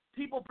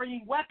 People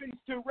bringing weapons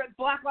to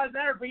Black Lives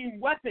Matter, bringing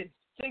weapons,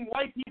 saying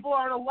white people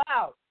aren't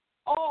allowed.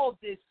 All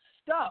this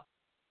stuff.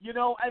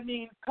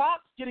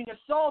 Cops getting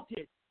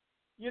assaulted.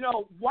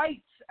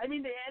 Whites. And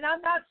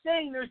I'm not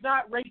saying there's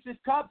not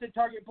racist cops that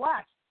target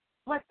blacks,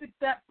 but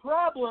that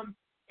problem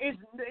is,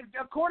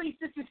 according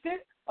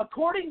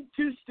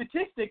to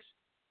statistics,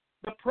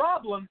 the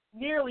problem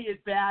nearly as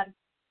bad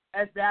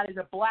as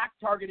a black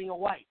targeting a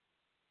white.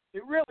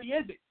 It really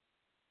isn't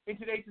in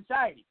today's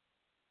society.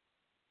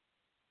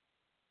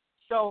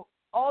 So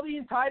all the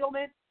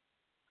entitlement,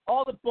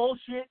 all the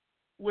bullshit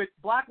with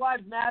Black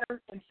Lives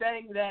Matter and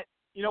saying that,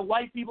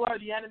 white people are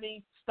the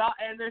enemy, stop,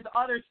 and there's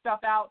other stuff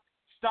out,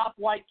 stop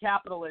white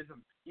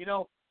capitalism,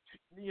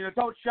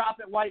 don't shop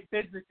at white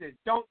businesses,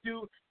 don't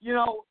do,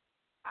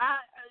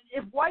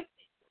 if white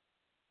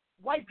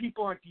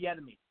people aren't the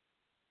enemy,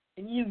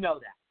 and you know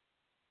that.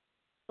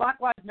 Black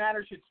Lives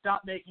Matter should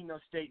stop making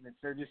those statements.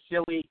 They're just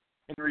silly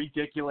and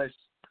ridiculous,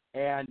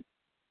 and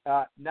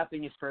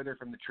nothing is further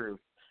from the truth.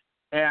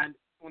 And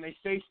when they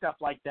say stuff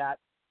like that,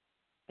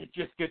 it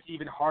just gets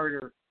even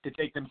harder to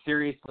take them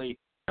seriously.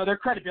 Their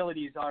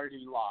credibility is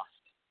already lost.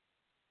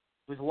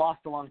 It was lost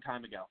a long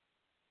time ago.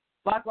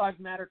 Black Lives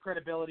Matter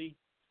credibility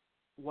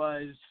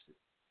was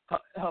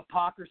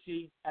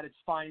hypocrisy at its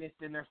finest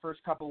in their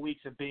first couple of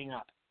weeks of being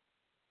up.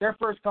 Their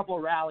first couple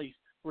of rallies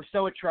were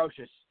so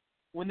atrocious.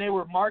 When they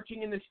were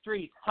marching in the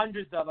streets,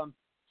 hundreds of them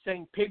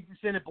saying pigs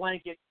in a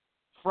blanket,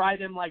 fry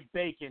them like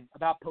bacon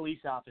about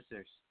police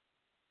officers.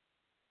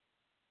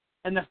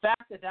 And the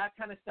fact that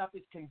kind of stuff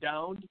is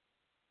condoned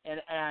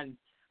and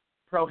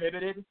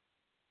prohibited,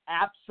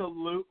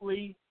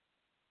 absolutely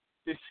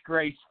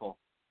disgraceful.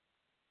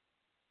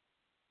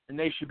 And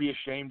they should be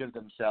ashamed of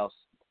themselves.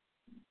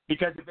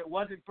 Because if it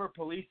wasn't for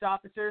police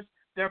officers,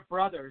 their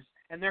brothers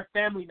and their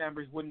family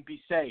members wouldn't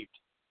be saved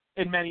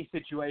in many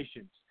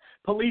situations.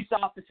 Police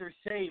officers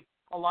save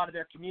a lot of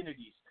their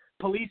communities.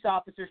 Police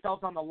officers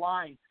help on the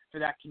line for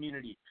that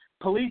community.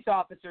 Police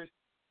officers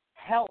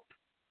help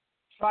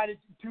try to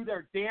do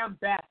their damn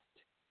best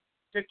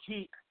to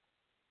keep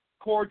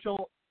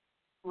cordial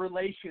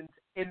relations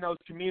in those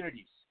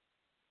communities.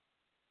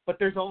 But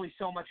there's only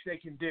so much they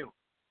can do.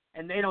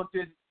 And they don't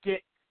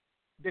get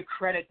the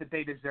credit that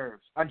they deserve,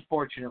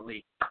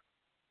 unfortunately.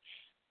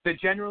 The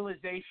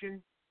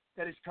generalization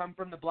that has come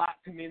from the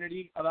black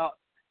community about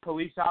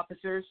police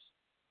officers,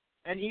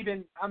 and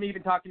I'm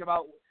even talking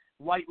about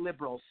white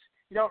liberals.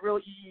 You don't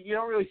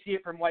really see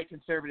it from white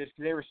conservatives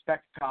because they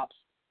respect cops.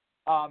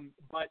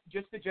 But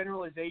just the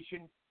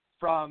generalization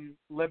from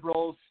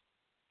liberals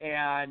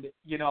and,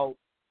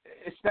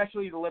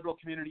 especially the liberal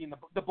community and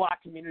the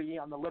black community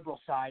on the liberal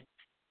side,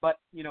 but,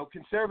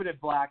 conservative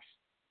blacks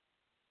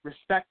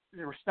respect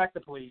the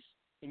police,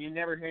 and you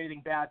never hear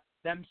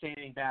them say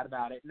anything bad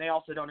about it. And they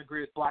also don't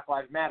agree with Black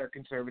Lives Matter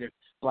conservative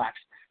blacks.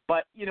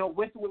 But,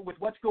 with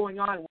what's going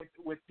on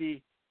with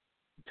the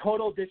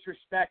total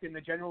disrespect and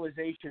the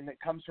generalization that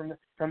comes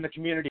from the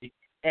community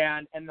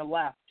and the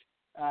left,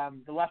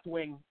 the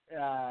left-wing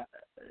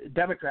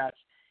Democrats,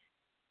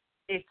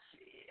 it's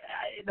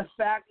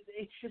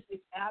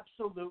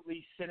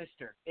absolutely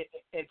sinister.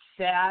 It's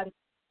sad.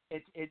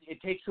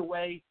 It takes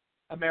away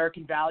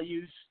American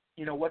values,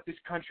 what this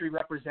country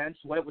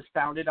represents, what it was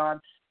founded on,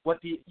 what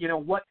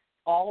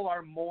all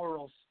our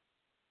morals,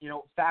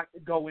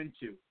 go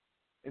into.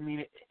 I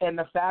mean, and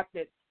the fact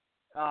that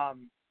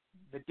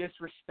the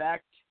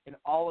disrespect and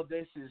all of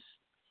this is,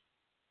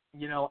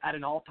 at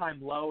an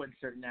all-time low in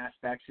certain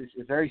aspects is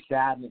very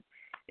sad, and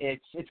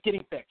it's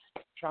getting fixed.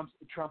 Trump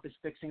is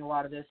fixing a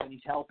lot of this, and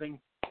he's helping.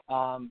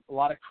 A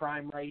lot of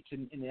crime rates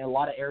in a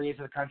lot of areas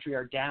of the country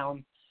are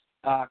down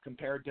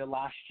compared to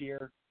last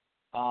year.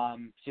 So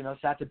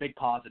that's a big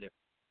positive.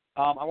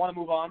 I want to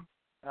move on.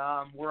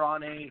 We're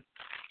on a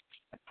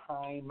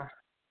time.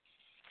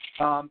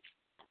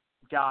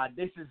 God,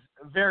 this is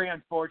very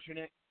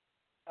unfortunate.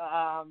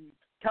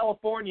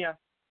 California,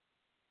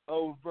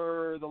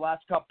 over the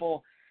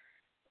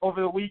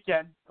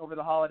weekend, over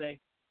the holiday,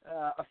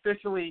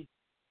 officially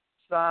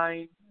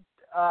signed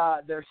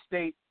their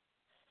state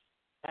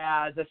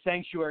as a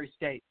sanctuary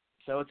state.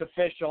 So it's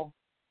official.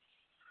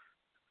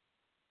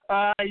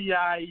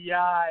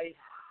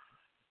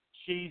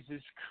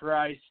 Jesus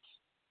Christ.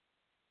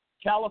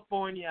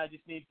 California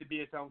just needs to be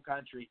its own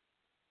country.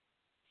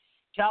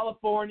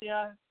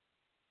 California,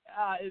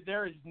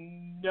 there is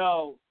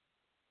no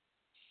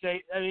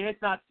safe. I mean,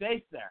 it's not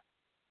safe there.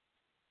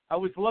 I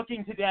was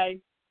looking today.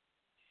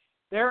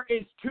 There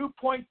is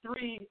 2.3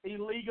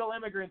 illegal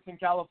immigrants in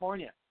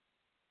California.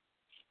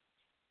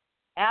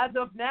 As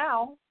of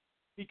now,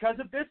 because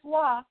of this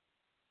law,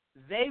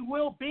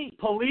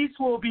 police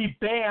will be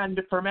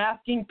banned from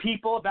asking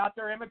people about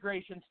their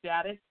immigration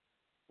status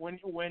when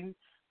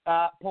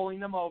pulling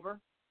them over.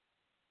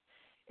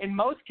 In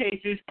most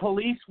cases,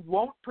 police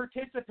won't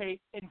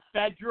participate in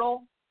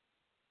federal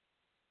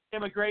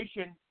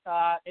immigration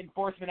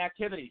enforcement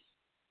activities,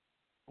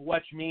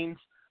 which means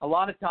a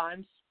lot of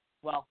times,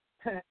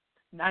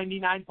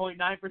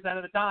 99.9%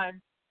 of the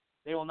time,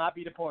 they will not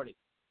be deported.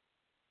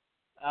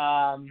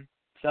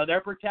 So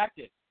they're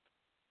protected.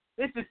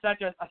 This is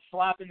such a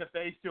slap in the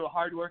face to a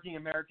hardworking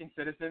American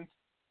citizens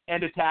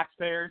and to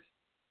taxpayers.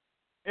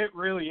 It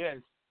really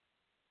is.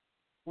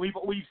 We've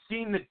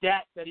seen the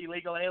debt that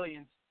illegal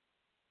aliens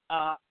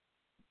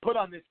put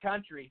on this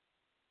country.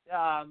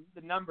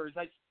 The numbers,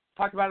 I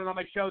talked about it on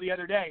my show the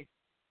other day.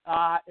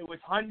 It was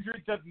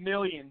hundreds of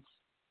millions.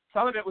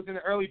 Some of it was in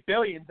the early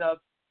billions of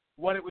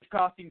what it was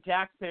costing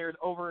taxpayers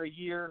over a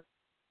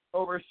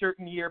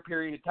certain year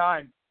period of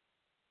time.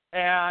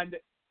 And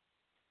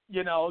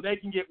they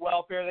can get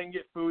welfare, they can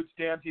get food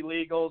stamps,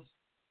 illegals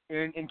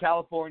in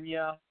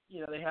California.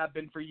 They have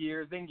been for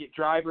years. They can get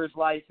driver's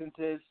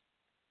licenses.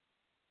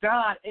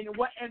 God, and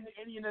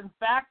the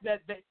fact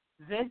that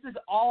this is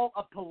all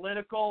a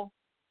political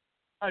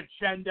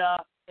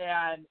agenda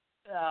and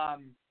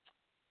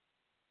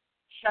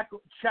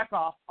check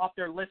off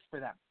their list for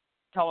them,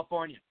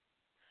 California.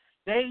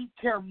 They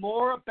care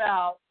more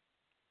about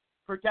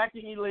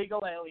protecting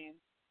illegal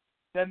aliens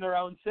than their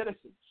own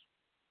citizens.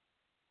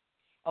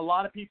 A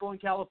lot of people in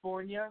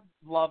California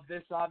love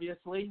this,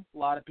 obviously. A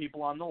lot of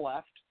people on the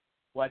left,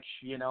 which,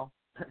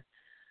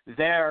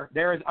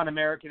 they're as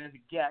un-American as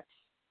it gets.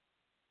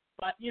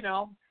 But,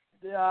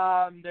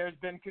 there's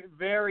been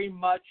very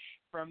much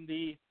from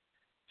the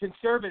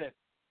conservative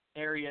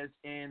areas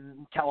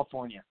in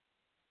California.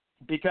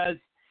 Because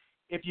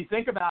if you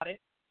think about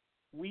it,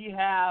 we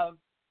have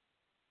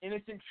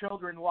innocent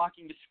children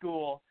walking to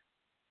school,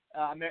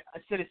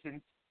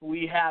 citizens.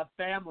 We have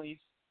families.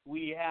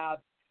 We have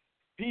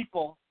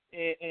people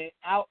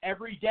out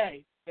every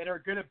day that are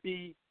going to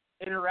be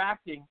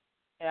interacting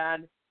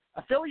and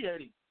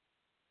affiliating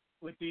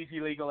with these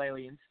illegal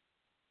aliens.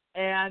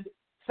 And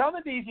some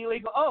of these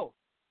to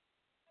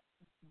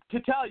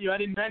tell you, I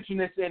didn't mention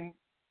this in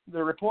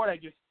the report I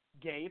just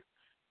gave,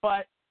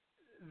 but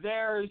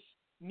there's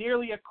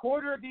nearly a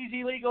quarter of these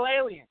illegal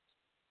aliens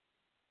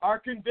are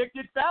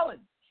convicted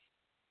felons.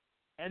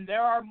 And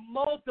there are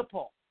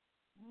multiple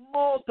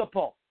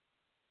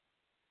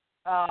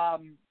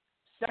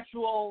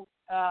sexual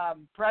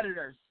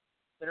predators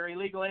that are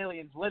illegal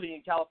aliens living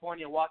in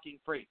California walking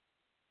free.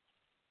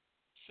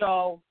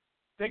 So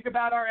think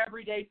about our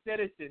everyday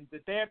citizens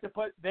that they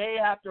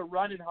have to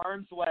run in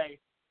harm's way.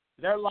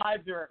 Their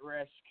lives are at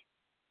risk.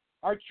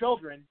 Our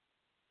children.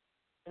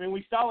 I mean,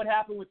 we saw what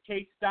happened with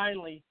Kate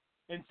Steinle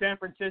in San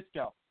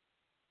Francisco.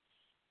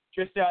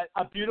 Just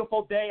a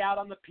beautiful day out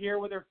on the pier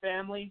with her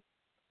family.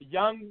 A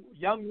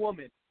young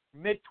woman,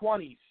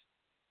 mid-20s,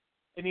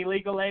 an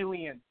illegal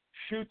alien,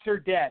 shoots her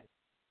dead.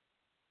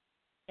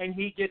 And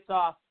he gets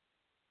off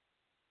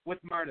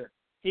with murder.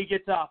 He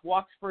gets off,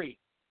 walks free.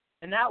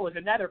 And that was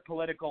another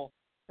political.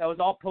 That was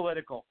all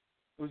political.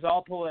 It was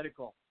all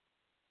political.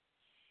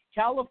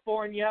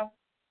 California,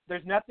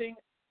 there's nothing.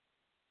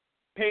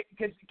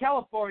 Because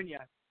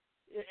California,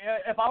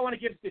 if I want to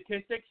give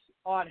statistics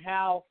on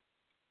how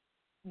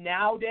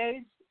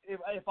nowadays, if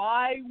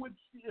I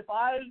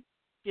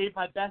gave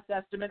my best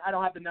estimate, I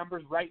don't have the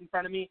numbers right in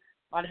front of me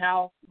on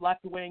how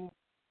left-wing,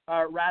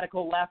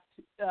 radical left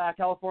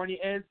California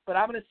is, but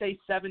I'm going to say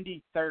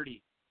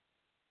 70-30.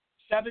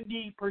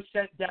 70%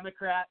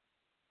 Democrat,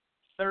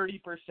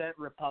 30%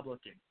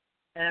 Republican.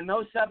 And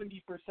those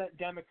 70%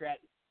 Democrat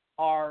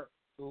are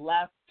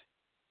left-wing.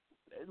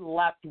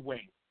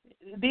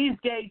 These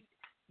days,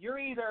 you're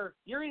either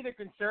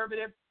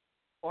conservative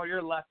or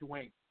you're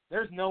left-wing.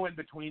 There's no in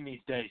between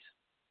these days.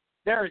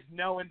 There is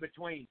no in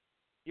between.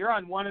 You're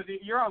on one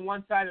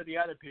side or the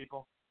other,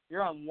 people.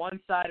 You're on one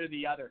side or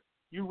the other.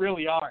 You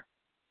really are.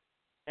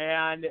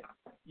 And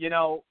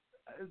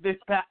this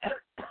past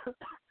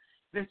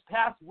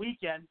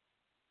weekend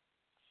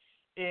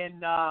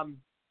in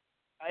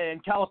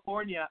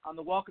California, on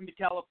the Welcome to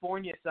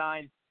California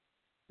sign,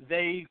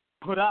 they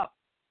put up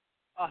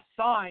a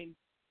sign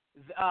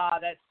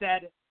that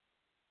said,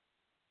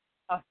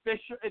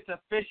 it's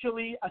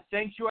officially a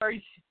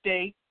sanctuary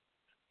state.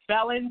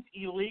 Felons,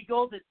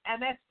 illegals, and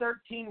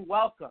MS-13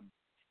 welcome.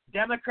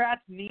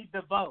 Democrats need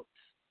the votes.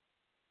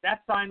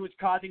 That sign was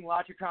causing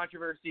lots of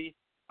controversy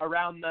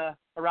around the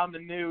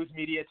news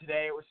media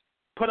today. It was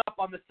put up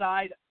on the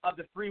side of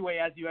the freeway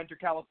as you enter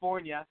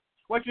California,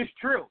 which is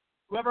true.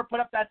 Whoever put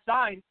up that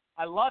sign,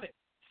 I love it.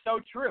 So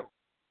true.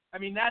 I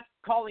mean, that's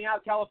calling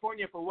out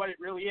California for what it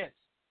really is.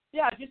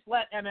 Yeah, just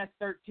let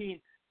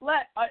MS-13,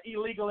 let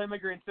illegal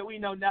immigrants that we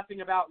know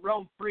nothing about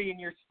roam free in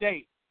your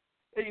state,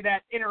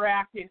 that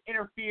interact and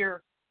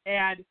interfere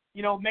and,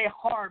 may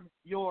harm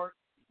your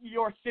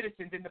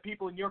citizens and the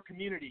people in your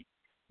community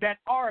that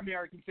are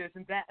American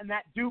citizens and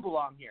that do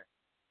belong here.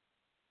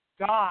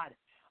 God,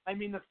 I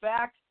mean, the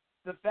fact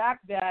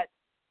that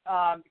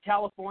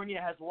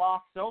California has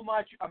lost so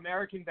much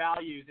American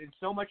values and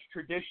so much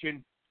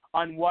tradition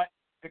on what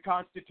the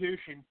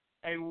Constitution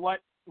and what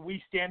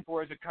we stand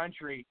for as a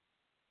country,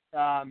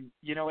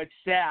 it's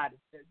sad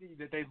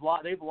that they've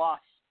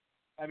lost.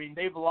 I mean,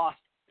 they've lost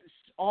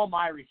all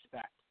my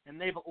respect, and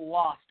they've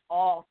lost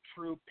all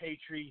true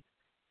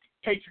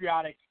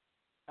patriotic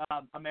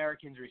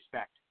Americans'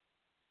 respect.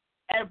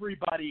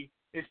 Everybody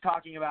is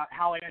talking about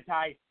how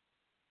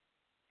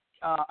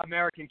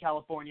anti-American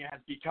California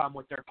has become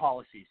with their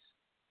policies.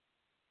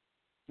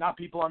 Not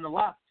people on the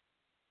left,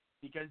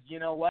 because you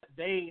know what?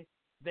 They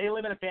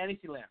live in a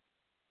fantasy land.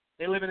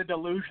 They live in a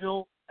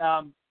delusional,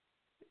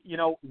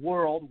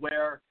 world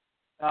where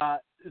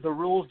the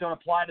rules don't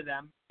apply to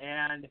them,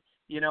 and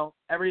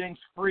everything's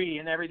free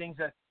and everything's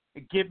a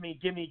give me,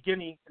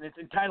 and it's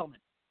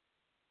entitlement.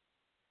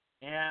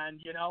 And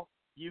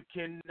you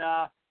can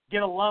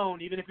get a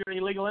loan even if you're an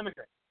illegal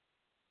immigrant.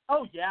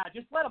 Oh yeah,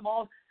 just let them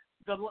all.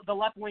 The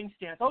left wing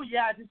stance. Oh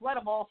yeah, just let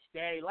them all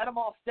stay. Let them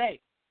all stay.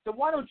 So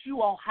why don't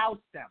you all house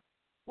them?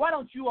 Why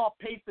don't you all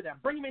pay for them?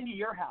 Bring them into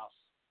your house.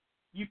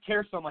 You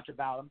care so much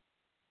about them.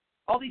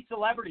 All these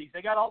celebrities,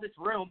 they got all this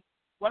room.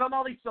 Why don't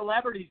all these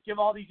celebrities give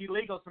all these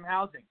illegals some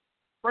housing?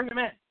 Bring them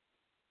in.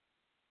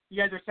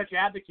 You guys are such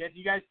advocates.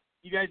 You guys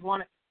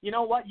want to. You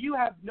know what? You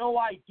have no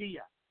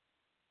idea.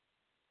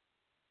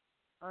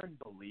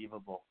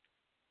 Unbelievable.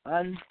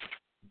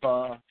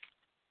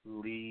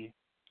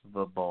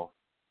 Unbelievable.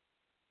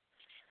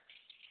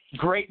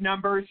 Great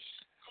numbers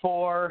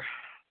for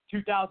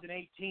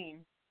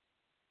 2018.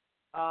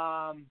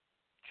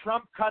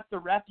 Trump cut the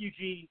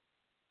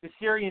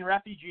Syrian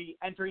refugee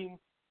entering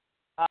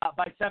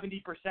by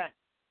 70%.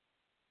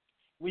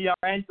 We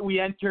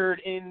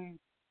entered in.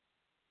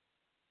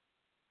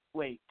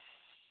 Wait,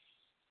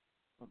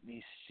 let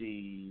me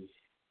see.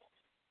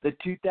 The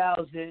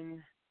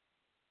 2000.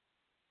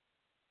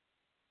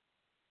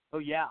 Oh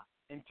yeah,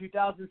 in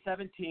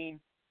 2017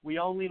 we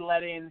only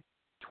let in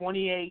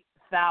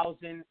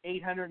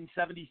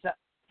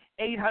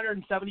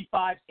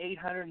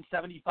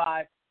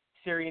 875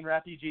 Syrian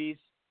refugees,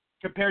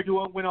 compared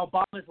to when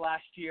Obama's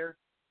last year,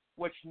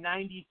 which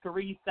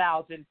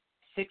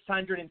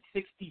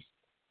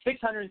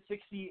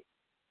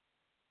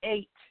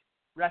 668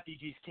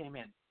 refugees came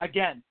in.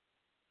 Again,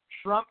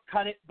 Trump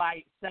cut it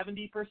by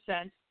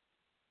 70%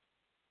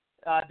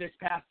 this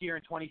past year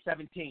in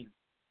 2017.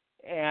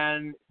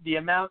 And the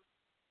amount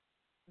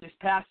this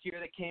past year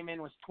that came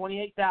in was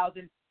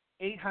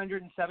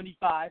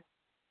 28,875.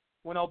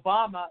 When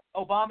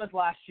Obama's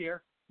last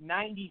year,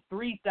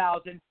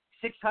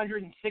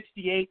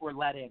 93,668 were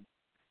let in.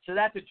 So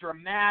that's a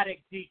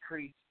dramatic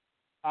decrease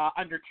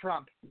under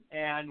Trump,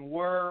 and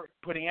we're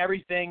putting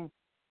everything,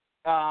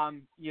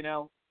 in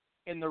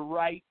the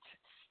right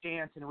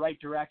stance, in the right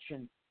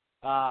direction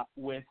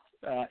with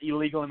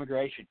illegal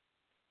immigration.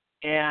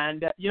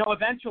 And,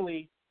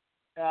 eventually,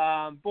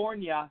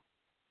 Borneo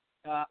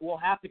will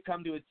have to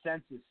come to its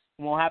senses.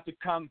 We'll have to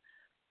come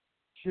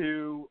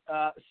to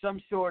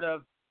some sort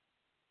of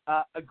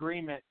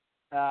agreement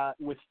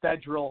with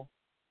federal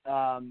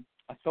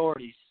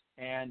authorities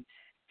and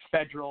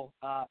federal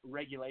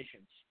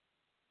regulations.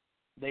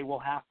 They will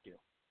have to.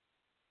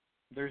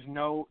 There's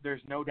no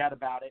doubt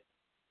about it.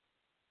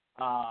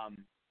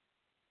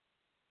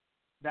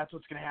 That's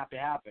what's going to have to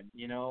happen.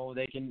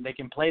 They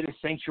can play the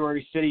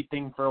sanctuary city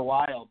thing for a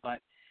while, but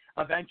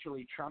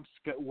eventually Trump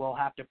will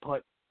have to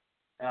put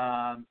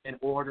an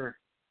order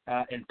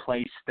in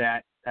place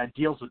that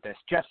deals with this.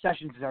 Jeff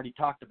Sessions has already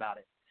talked about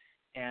it,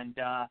 and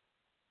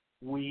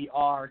we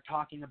are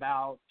talking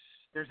about.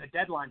 There's a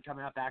deadline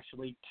coming up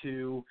actually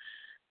to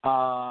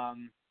a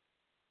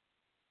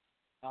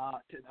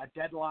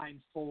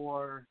deadline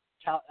for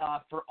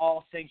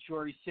all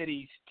sanctuary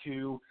cities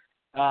to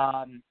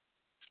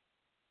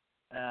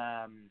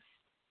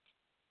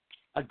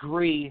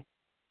agree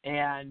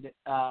and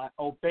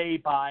obey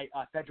by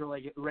federal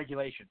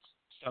regulations.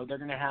 So they're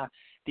going to have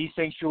these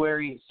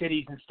sanctuary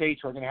cities and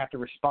states are going to have to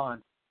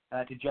respond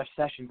to Jeff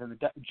Sessions and the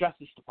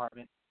Justice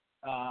Department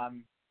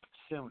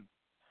soon.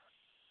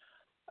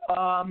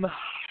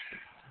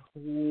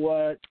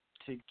 What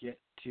to get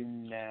to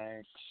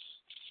next?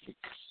 Let's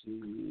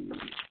see.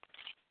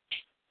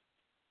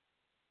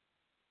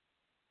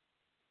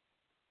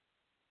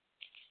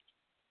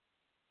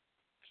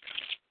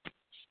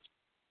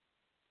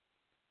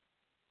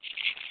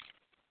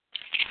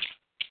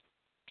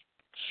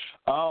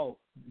 Oh,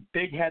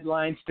 big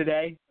headlines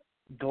today.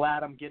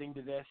 Glad I'm getting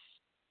to this.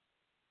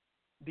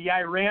 The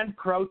Iran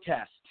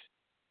protest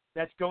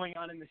that's going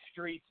on in the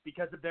streets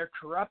because of their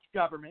corrupt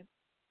government.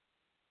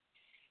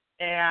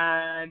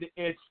 And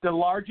it's the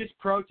largest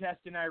protest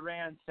in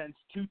Iran since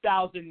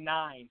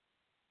 2009,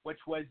 which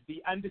was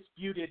the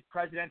undisputed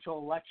presidential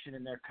election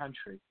in their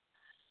country.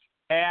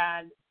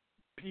 And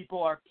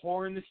people are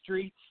pouring the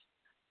streets.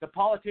 The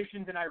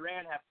politicians in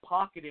Iran have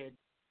pocketed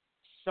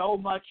so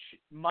much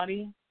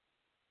money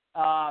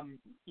from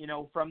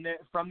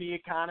the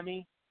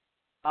economy,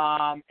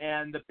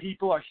 and the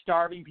people are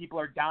starving, people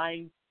are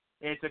dying.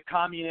 It's a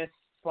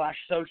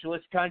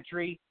communist/socialist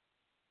country,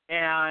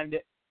 and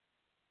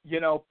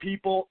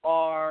people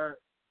are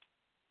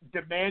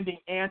demanding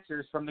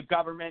answers from the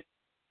government.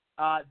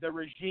 The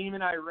regime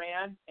in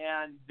Iran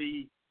and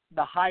the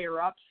higher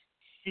ups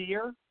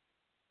fear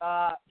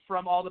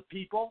from all the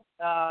people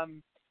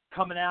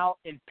coming out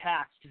in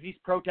packs, because these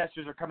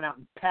protesters are coming out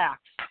in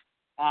packs.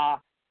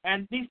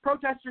 And these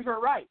protesters are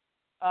right.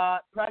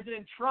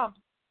 President Trump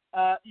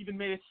even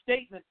made a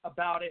statement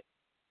about it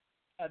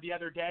the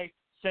other day,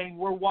 saying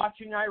we're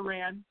watching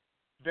Iran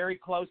very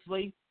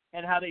closely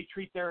and how they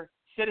treat their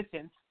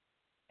citizens.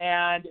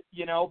 And,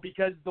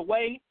 because the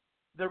way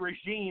the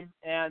regime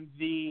and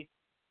the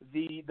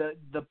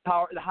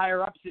power, the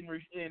higher ups in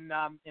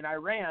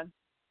Iran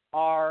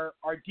are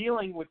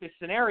dealing with this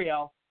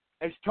scenario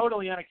is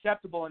totally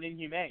unacceptable and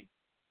inhumane.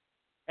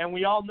 And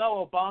we all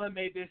know Obama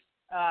made this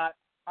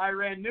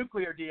Iran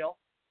nuclear deal,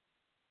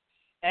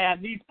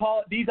 and these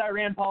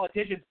Iran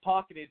politicians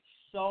pocketed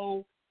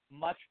so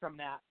much from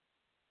that.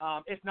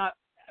 If not,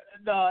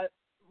 the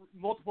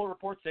multiple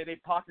reports say they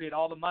pocketed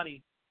all the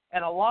money,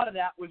 and a lot of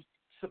that was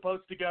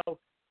supposed to go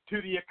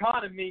to the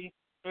economy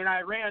in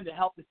Iran to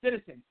help the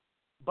citizens,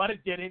 but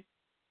it didn't.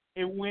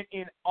 It went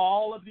in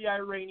all of the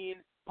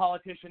Iranian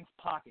politicians'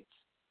 pockets.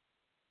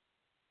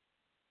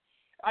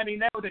 I mean,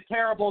 that was a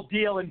terrible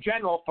deal in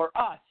general for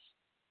us.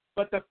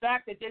 But the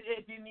fact that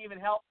it didn't even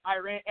help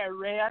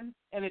Iran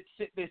and its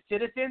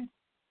citizens,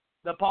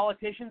 the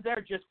politicians there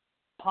just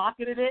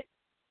pocketed it,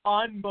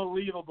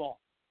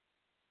 unbelievable.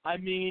 I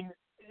mean,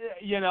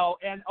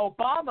 and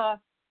Obama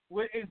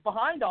is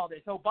behind all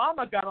this.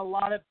 Obama got a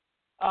lot of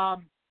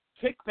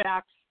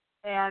kickbacks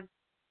and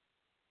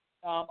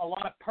a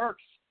lot of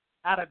perks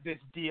out of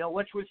this deal,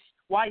 which was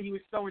why he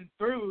was so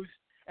enthused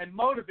and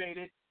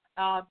motivated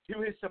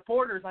to his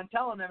supporters on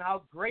telling them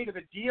how great of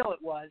a deal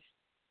it was.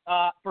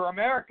 For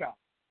America.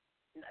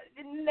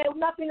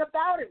 Nothing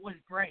about it was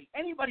great.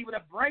 Anybody with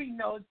a brain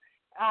knows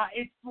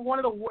it's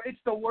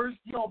the worst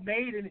deal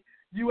made in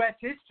U.S.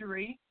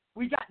 history.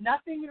 We got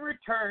nothing in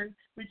return.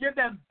 We give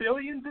them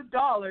billions of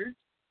dollars,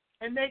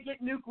 and they get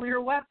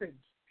nuclear weapons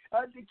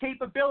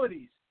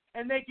capabilities,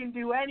 and they can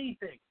do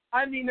anything.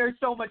 I mean, there's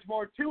so much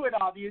more to it,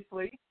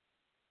 obviously,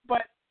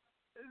 but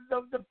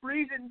the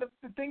reason,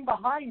 the thing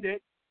behind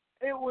it,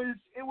 it was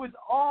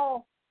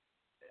all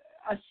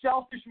a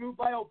selfish move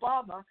by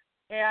Obama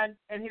and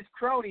his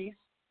cronies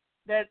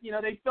that,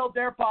 they filled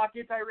their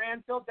pockets.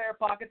 Iran filled their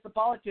pockets, the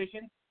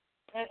politicians,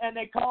 and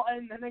they called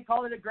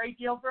it a great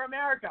deal for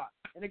America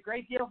and a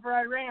great deal for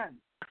Iran.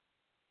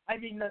 I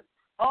mean,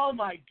 oh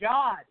my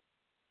God,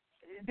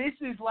 this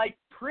is like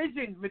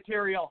prison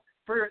material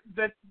for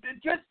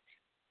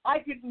I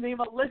could name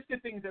a list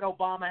of things that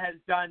Obama has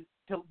done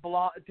to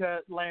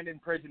land in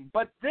prison.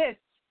 But this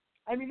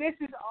is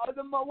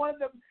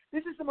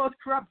this is the most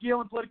corrupt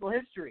deal in political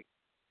history.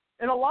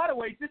 In a lot of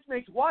ways, this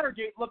makes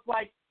Watergate look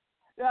like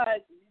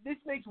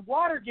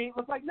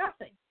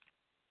nothing.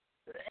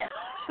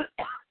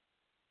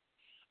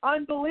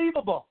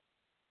 Unbelievable.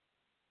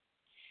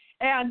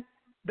 And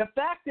the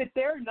fact that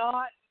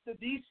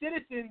these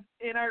citizens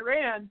in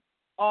Iran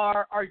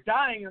are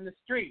dying on the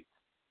streets,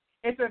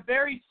 it's a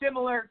very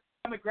similar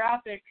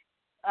demographic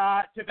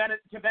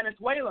to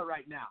Venezuela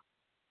right now.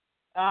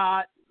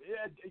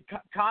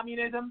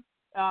 Communism,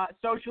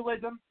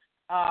 socialism.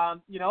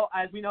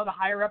 As we know, the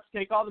higher ups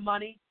take all the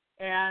money,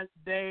 and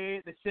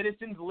the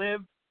citizens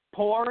live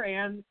poor,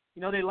 and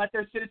they let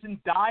their citizens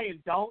die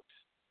and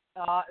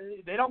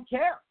they don't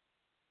care.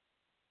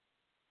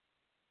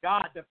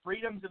 God, the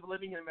freedoms of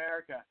living in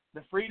America,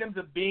 the freedoms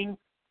of being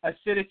a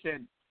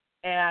citizen,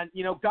 and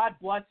God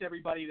bless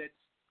everybody that's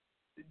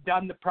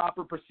done the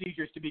proper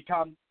procedures to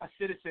become a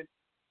citizen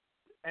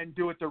and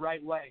do it the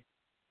right way.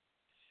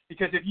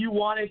 Because if you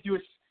wanted to,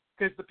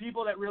 because the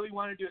people that really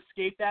wanted to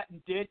escape that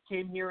and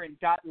came here and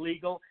got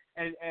legal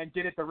and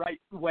did it the right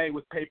way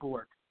with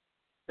paperwork.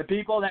 The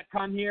people that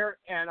come here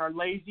and are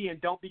lazy and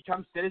don't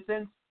become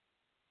citizens,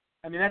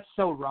 that's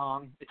so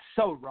wrong. It's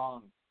so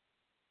wrong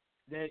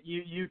that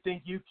you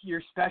think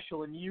you're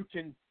special and you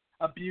can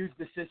abuse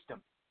the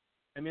system.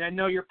 I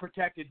know you're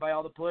protected by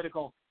all the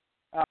political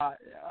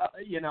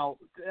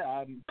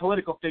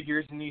political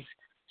figures in these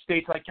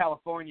states like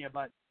California,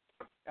 but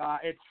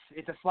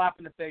it's a slap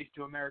in the face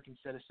to American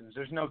citizens.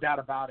 There's no doubt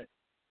about it.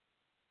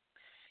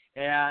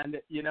 And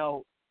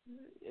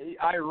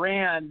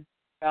Iran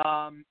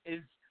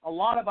is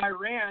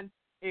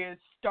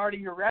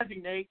starting to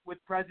resonate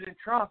with President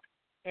Trump,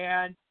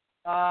 and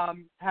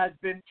has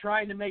been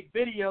trying to make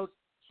videos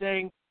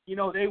saying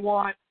they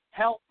want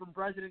help from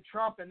President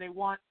Trump, and they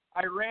want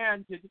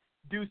Iran to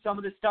do some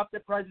of the stuff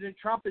that President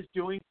Trump is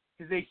doing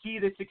because they see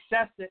the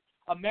success that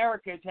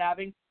America is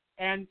having,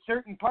 and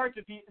certain parts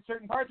of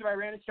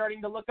Iran is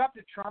starting to look up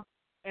to Trump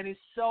and is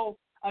so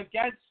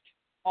against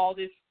all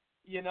this,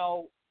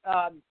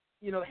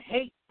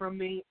 hate from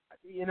the,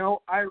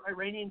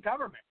 Iranian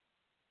government.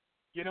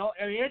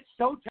 It's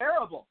so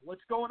terrible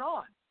what's going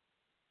on.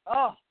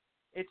 Oh,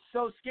 it's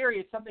so scary.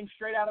 It's something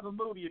straight out of a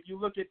movie if you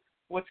look at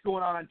what's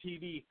going on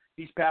TV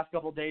these past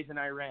couple of days in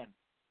Iran.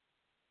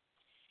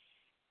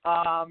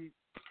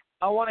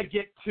 I want to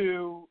get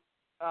to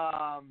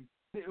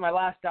my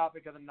last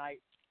topic of the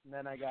night, and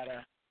then I'll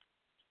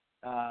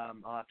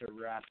have to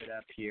wrap it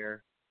up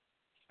here.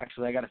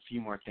 Actually, I got a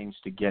few more things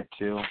to get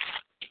to.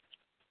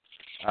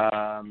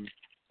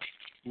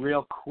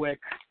 Real quick,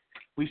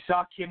 we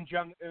saw Kim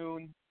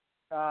Jong-un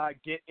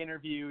get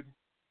interviewed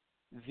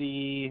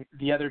the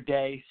other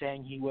day,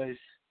 saying he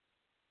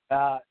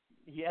had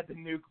the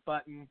nuke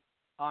button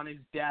on his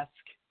desk,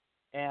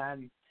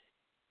 and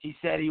he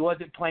said he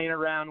wasn't playing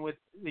around with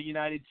the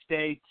United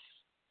States.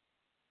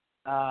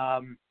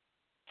 The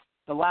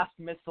last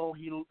missile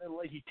he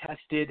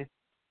tested,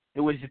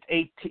 it was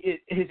his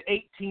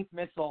 18th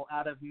missile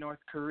out of North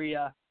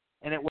Korea,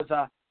 and it was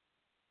a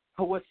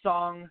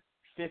Hwasong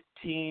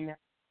 15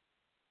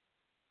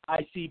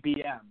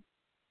 ICBM.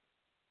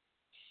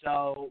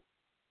 So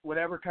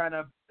whatever kind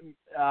of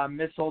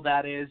missile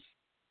that is,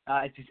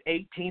 it's his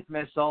 18th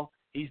missile.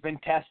 He's been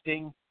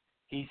testing.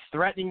 He's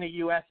threatening the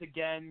U.S.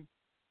 again,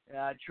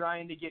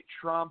 trying to get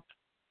Trump,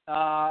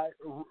 upset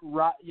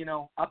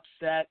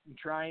and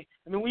trying.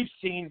 We've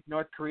seen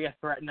North Korea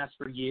threaten us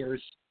for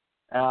years.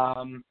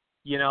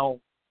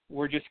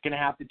 We're just going to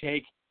have to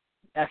take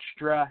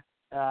extra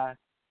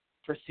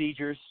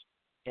procedures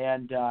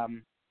and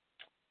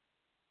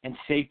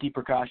safety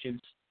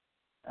precautions.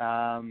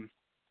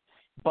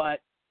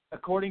 But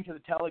according to the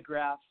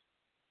Telegraph,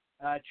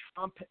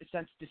 Trump,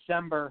 since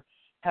December,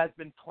 has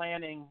been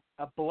planning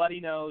a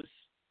bloody-nose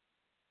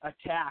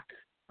attack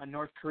on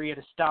North Korea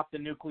to stop the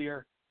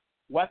nuclear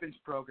weapons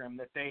program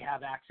that they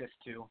have access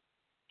to,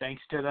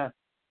 thanks to the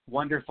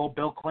wonderful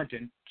Bill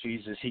Clinton.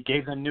 Jesus, he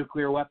gave them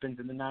nuclear weapons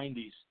in the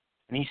 90s,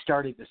 and he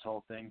started this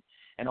whole thing,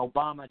 and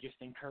Obama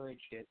just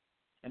encouraged it,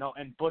 and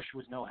Bush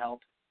was no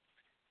help.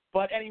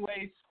 But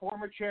anyways,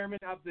 former chairman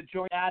of the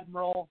Joint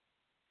Admiral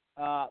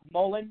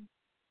Mullen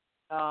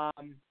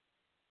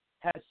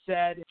has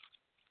said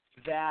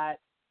that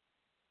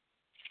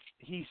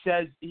he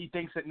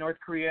thinks that North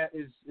Korea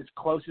is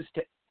closest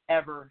to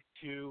ever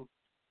to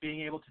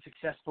being able to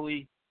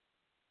successfully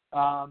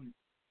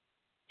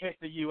hit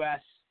the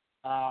U.S.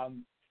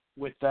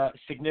 With a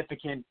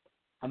significant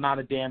amount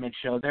of damage.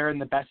 So they're in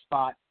the best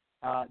spot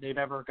they've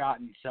ever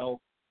gotten. So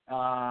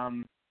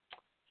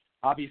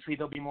obviously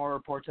there'll be more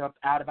reports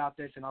out about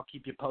this, and I'll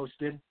keep you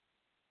posted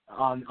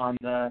on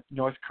the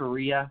North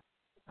Korea.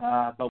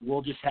 But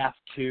we'll just have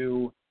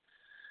to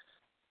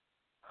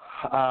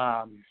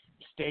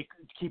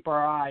keep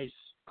our eyes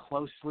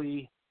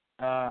closely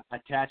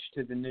attached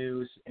to the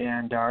news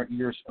and our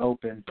ears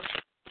open.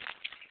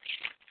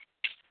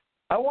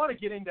 I want to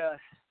get into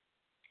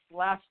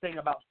last thing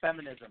about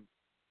feminism.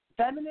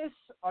 Feminists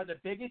are the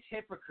biggest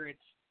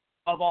hypocrites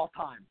of all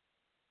time.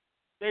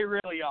 They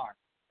really are.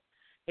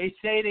 They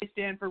say they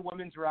stand for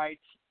women's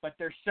rights, but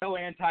they're so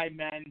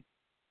anti-men.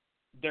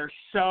 They're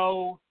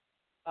so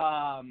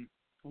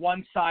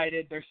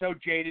one-sided. They're so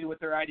jaded with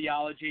their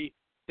ideology.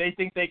 They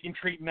think they can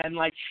treat men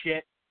like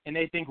shit, and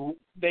they think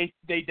they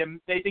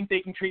think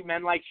they can treat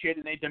men like shit,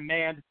 and they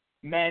demand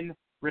men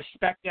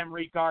respect them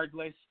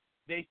regardless.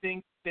 They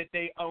think that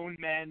they own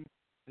men.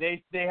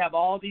 They have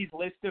all these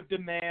lists of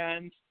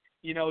demands.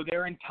 You know,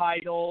 they're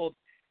entitled.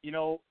 You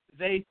know,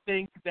 they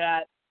think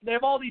that they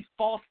have all these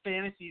false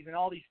fantasies and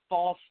all these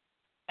false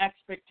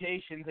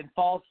expectations and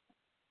false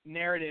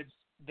narratives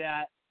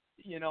that,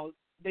 you know,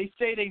 they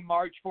say they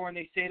march for and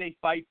they say they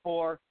fight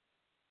for.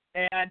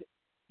 And,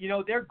 you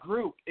know, their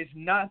group is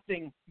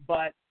nothing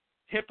but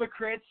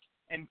hypocrites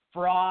and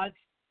frauds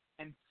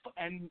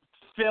and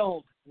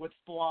filled with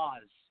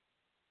flaws.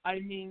 I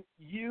mean,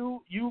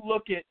 you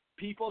look at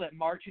people that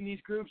march in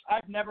these groups.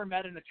 I've never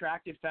met an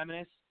attractive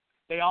feminist.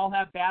 They all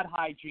have bad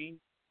hygiene.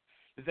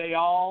 They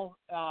all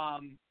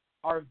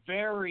are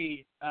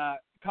very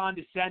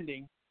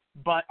condescending,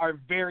 but are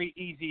very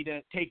easy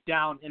to take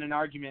down in an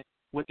argument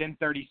within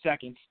 30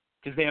 seconds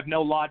because they have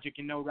no logic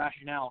and no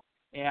rationale.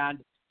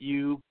 And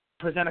you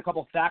present a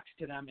couple facts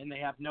to them, and they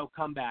have no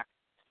comeback.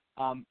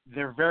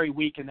 They're very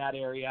weak in that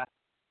area.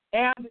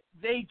 And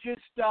they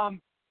just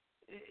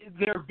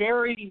they're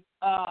very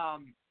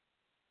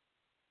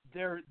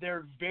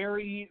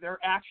their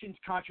actions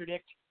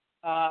contradict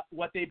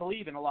what they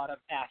believe in a lot of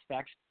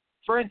aspects.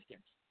 For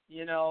instance,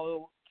 you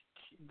know,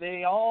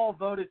 they all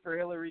voted for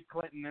Hillary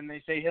Clinton, and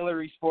they say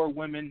Hillary's for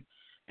women.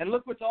 And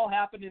look what's all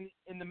happening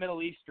in the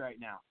Middle East right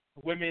now.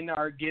 Women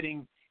are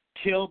getting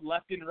killed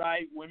left and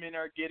right. Women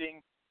are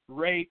getting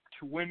raped.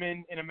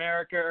 Women in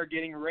America are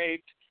getting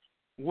raped.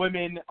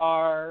 Women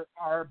are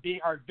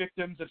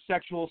victims of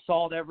sexual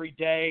assault every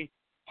day.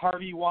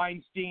 Harvey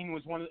Weinstein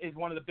is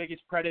one of the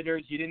biggest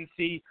predators. You didn't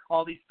see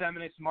all these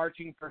feminists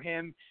marching for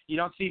him. You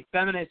don't see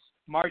feminists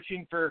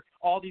marching for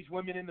all these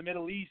women in the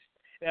Middle East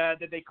that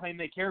they claim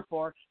they care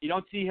for. You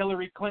don't see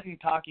Hillary Clinton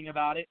talking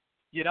about it.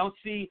 You don't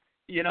see,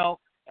 you know,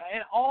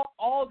 and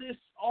all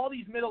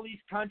these Middle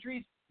East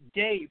countries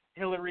gave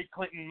Hillary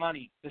Clinton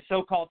money. The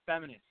so-called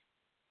feminists,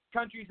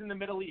 countries in the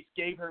Middle East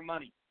gave her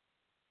money,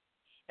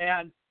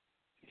 and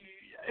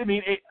I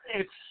mean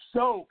it's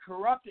so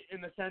corrupted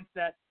in the sense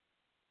that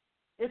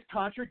it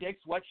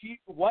contradicts what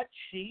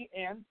she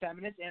and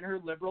feminists and her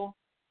liberal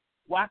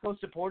wacko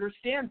supporters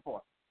stand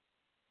for.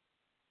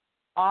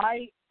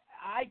 I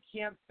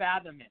can't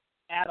fathom it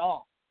at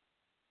all.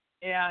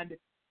 And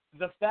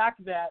the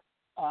fact that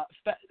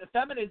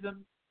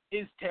feminism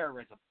is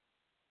terrorism.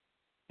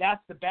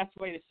 That's the best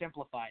way to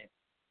simplify it.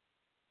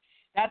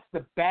 That's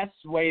the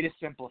best way to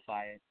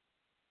simplify it.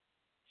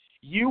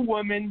 You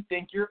women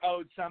think you're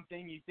owed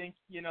something. You think,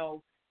 you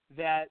know,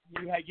 that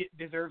you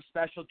deserve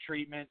special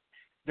treatment.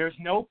 There's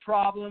no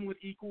problem with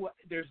equal.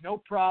 There's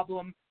no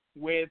problem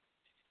with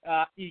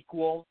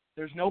equal.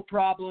 There's no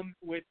problem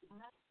with.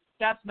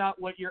 That's not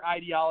what your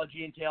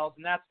ideology entails,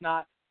 and that's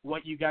not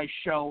what you guys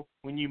show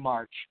when you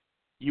march.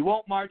 You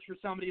won't march for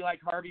somebody like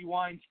Harvey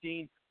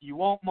Weinstein. You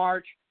won't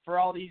march for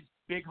all these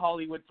big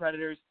Hollywood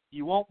predators.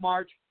 You won't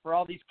march for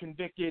all these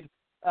convicted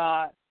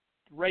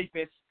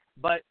rapists,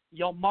 but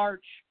you'll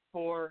march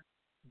for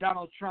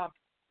Donald Trump,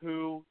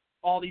 who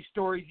all these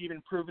stories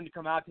even proven to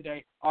come out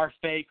today are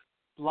fake,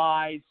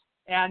 lies,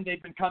 and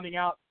they've been coming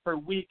out for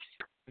weeks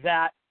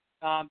that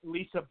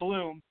Lisa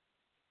Bloom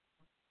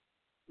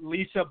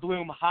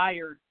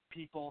hired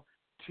people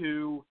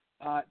to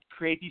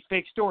create these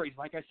fake stories,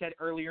 like I said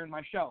earlier in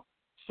my show.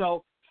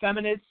 So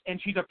feminists,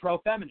 and she's a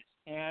pro-feminist,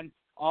 and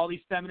all these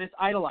feminists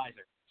idolize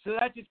her. So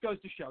that just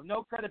goes to show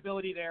no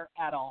credibility there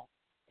at all.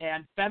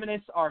 And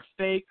feminists are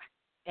fake,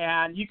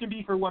 and you can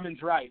be for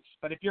women's rights,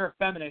 but if you're a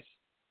feminist,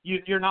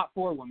 you're not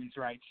for women's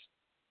rights,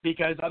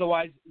 because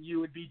otherwise you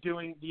would be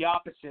doing the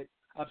opposite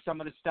of some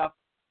of the stuff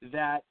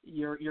that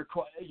you're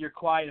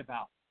quiet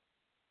about.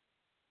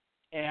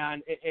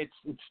 And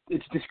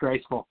it's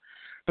disgraceful.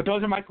 But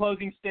those are my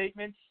closing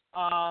statements.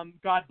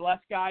 God bless,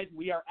 guys.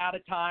 We are out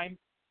of time.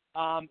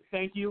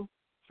 Thank you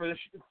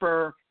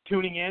for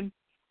tuning in.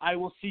 I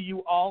will see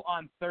you all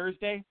on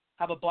Thursday.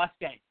 Have a blessed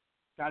day.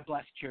 God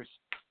bless. Cheers.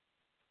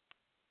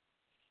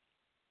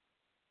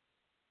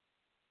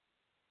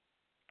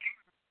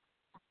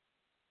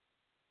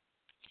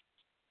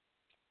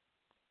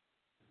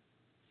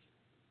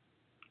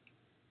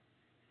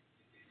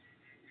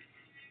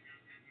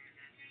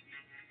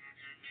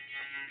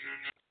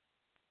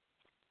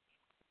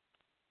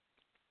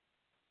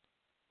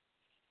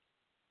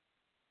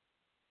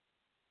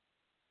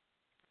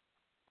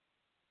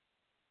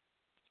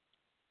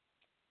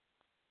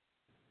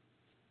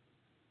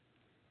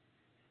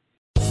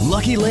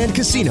 Lucky Land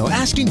Casino,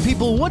 asking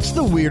people, what's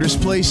the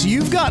weirdest place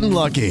you've gotten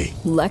lucky?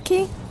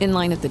 Lucky? In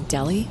line at the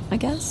deli, I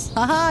guess?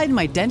 Aha, in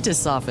my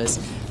dentist's office.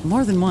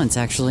 More than once,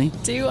 actually.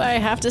 Do I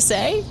have to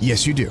say?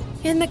 Yes, you do.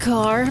 In the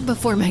car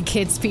before my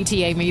kids'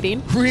 PTA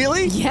meeting.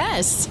 Really?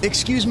 Yes.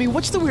 Excuse me,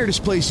 what's the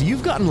weirdest place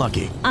you've gotten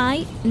lucky?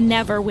 I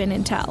never win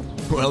and tell.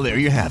 Well, there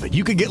you have it.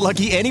 You can get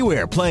lucky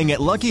anywhere, playing at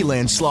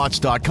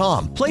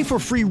LuckyLandSlots.com. Play for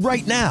free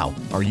right now.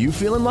 Are you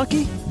feeling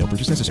lucky? No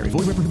purchase necessary. Void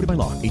where prohibited by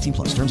law. 18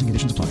 plus. Terms and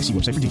conditions apply. See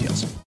website for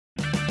details.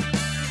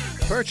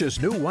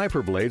 Purchase new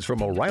wiper blades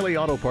from O'Reilly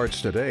Auto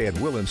Parts today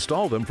and we'll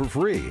install them for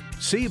free.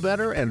 See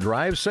better and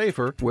drive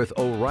safer with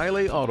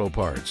O'Reilly Auto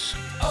Parts.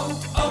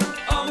 Oh,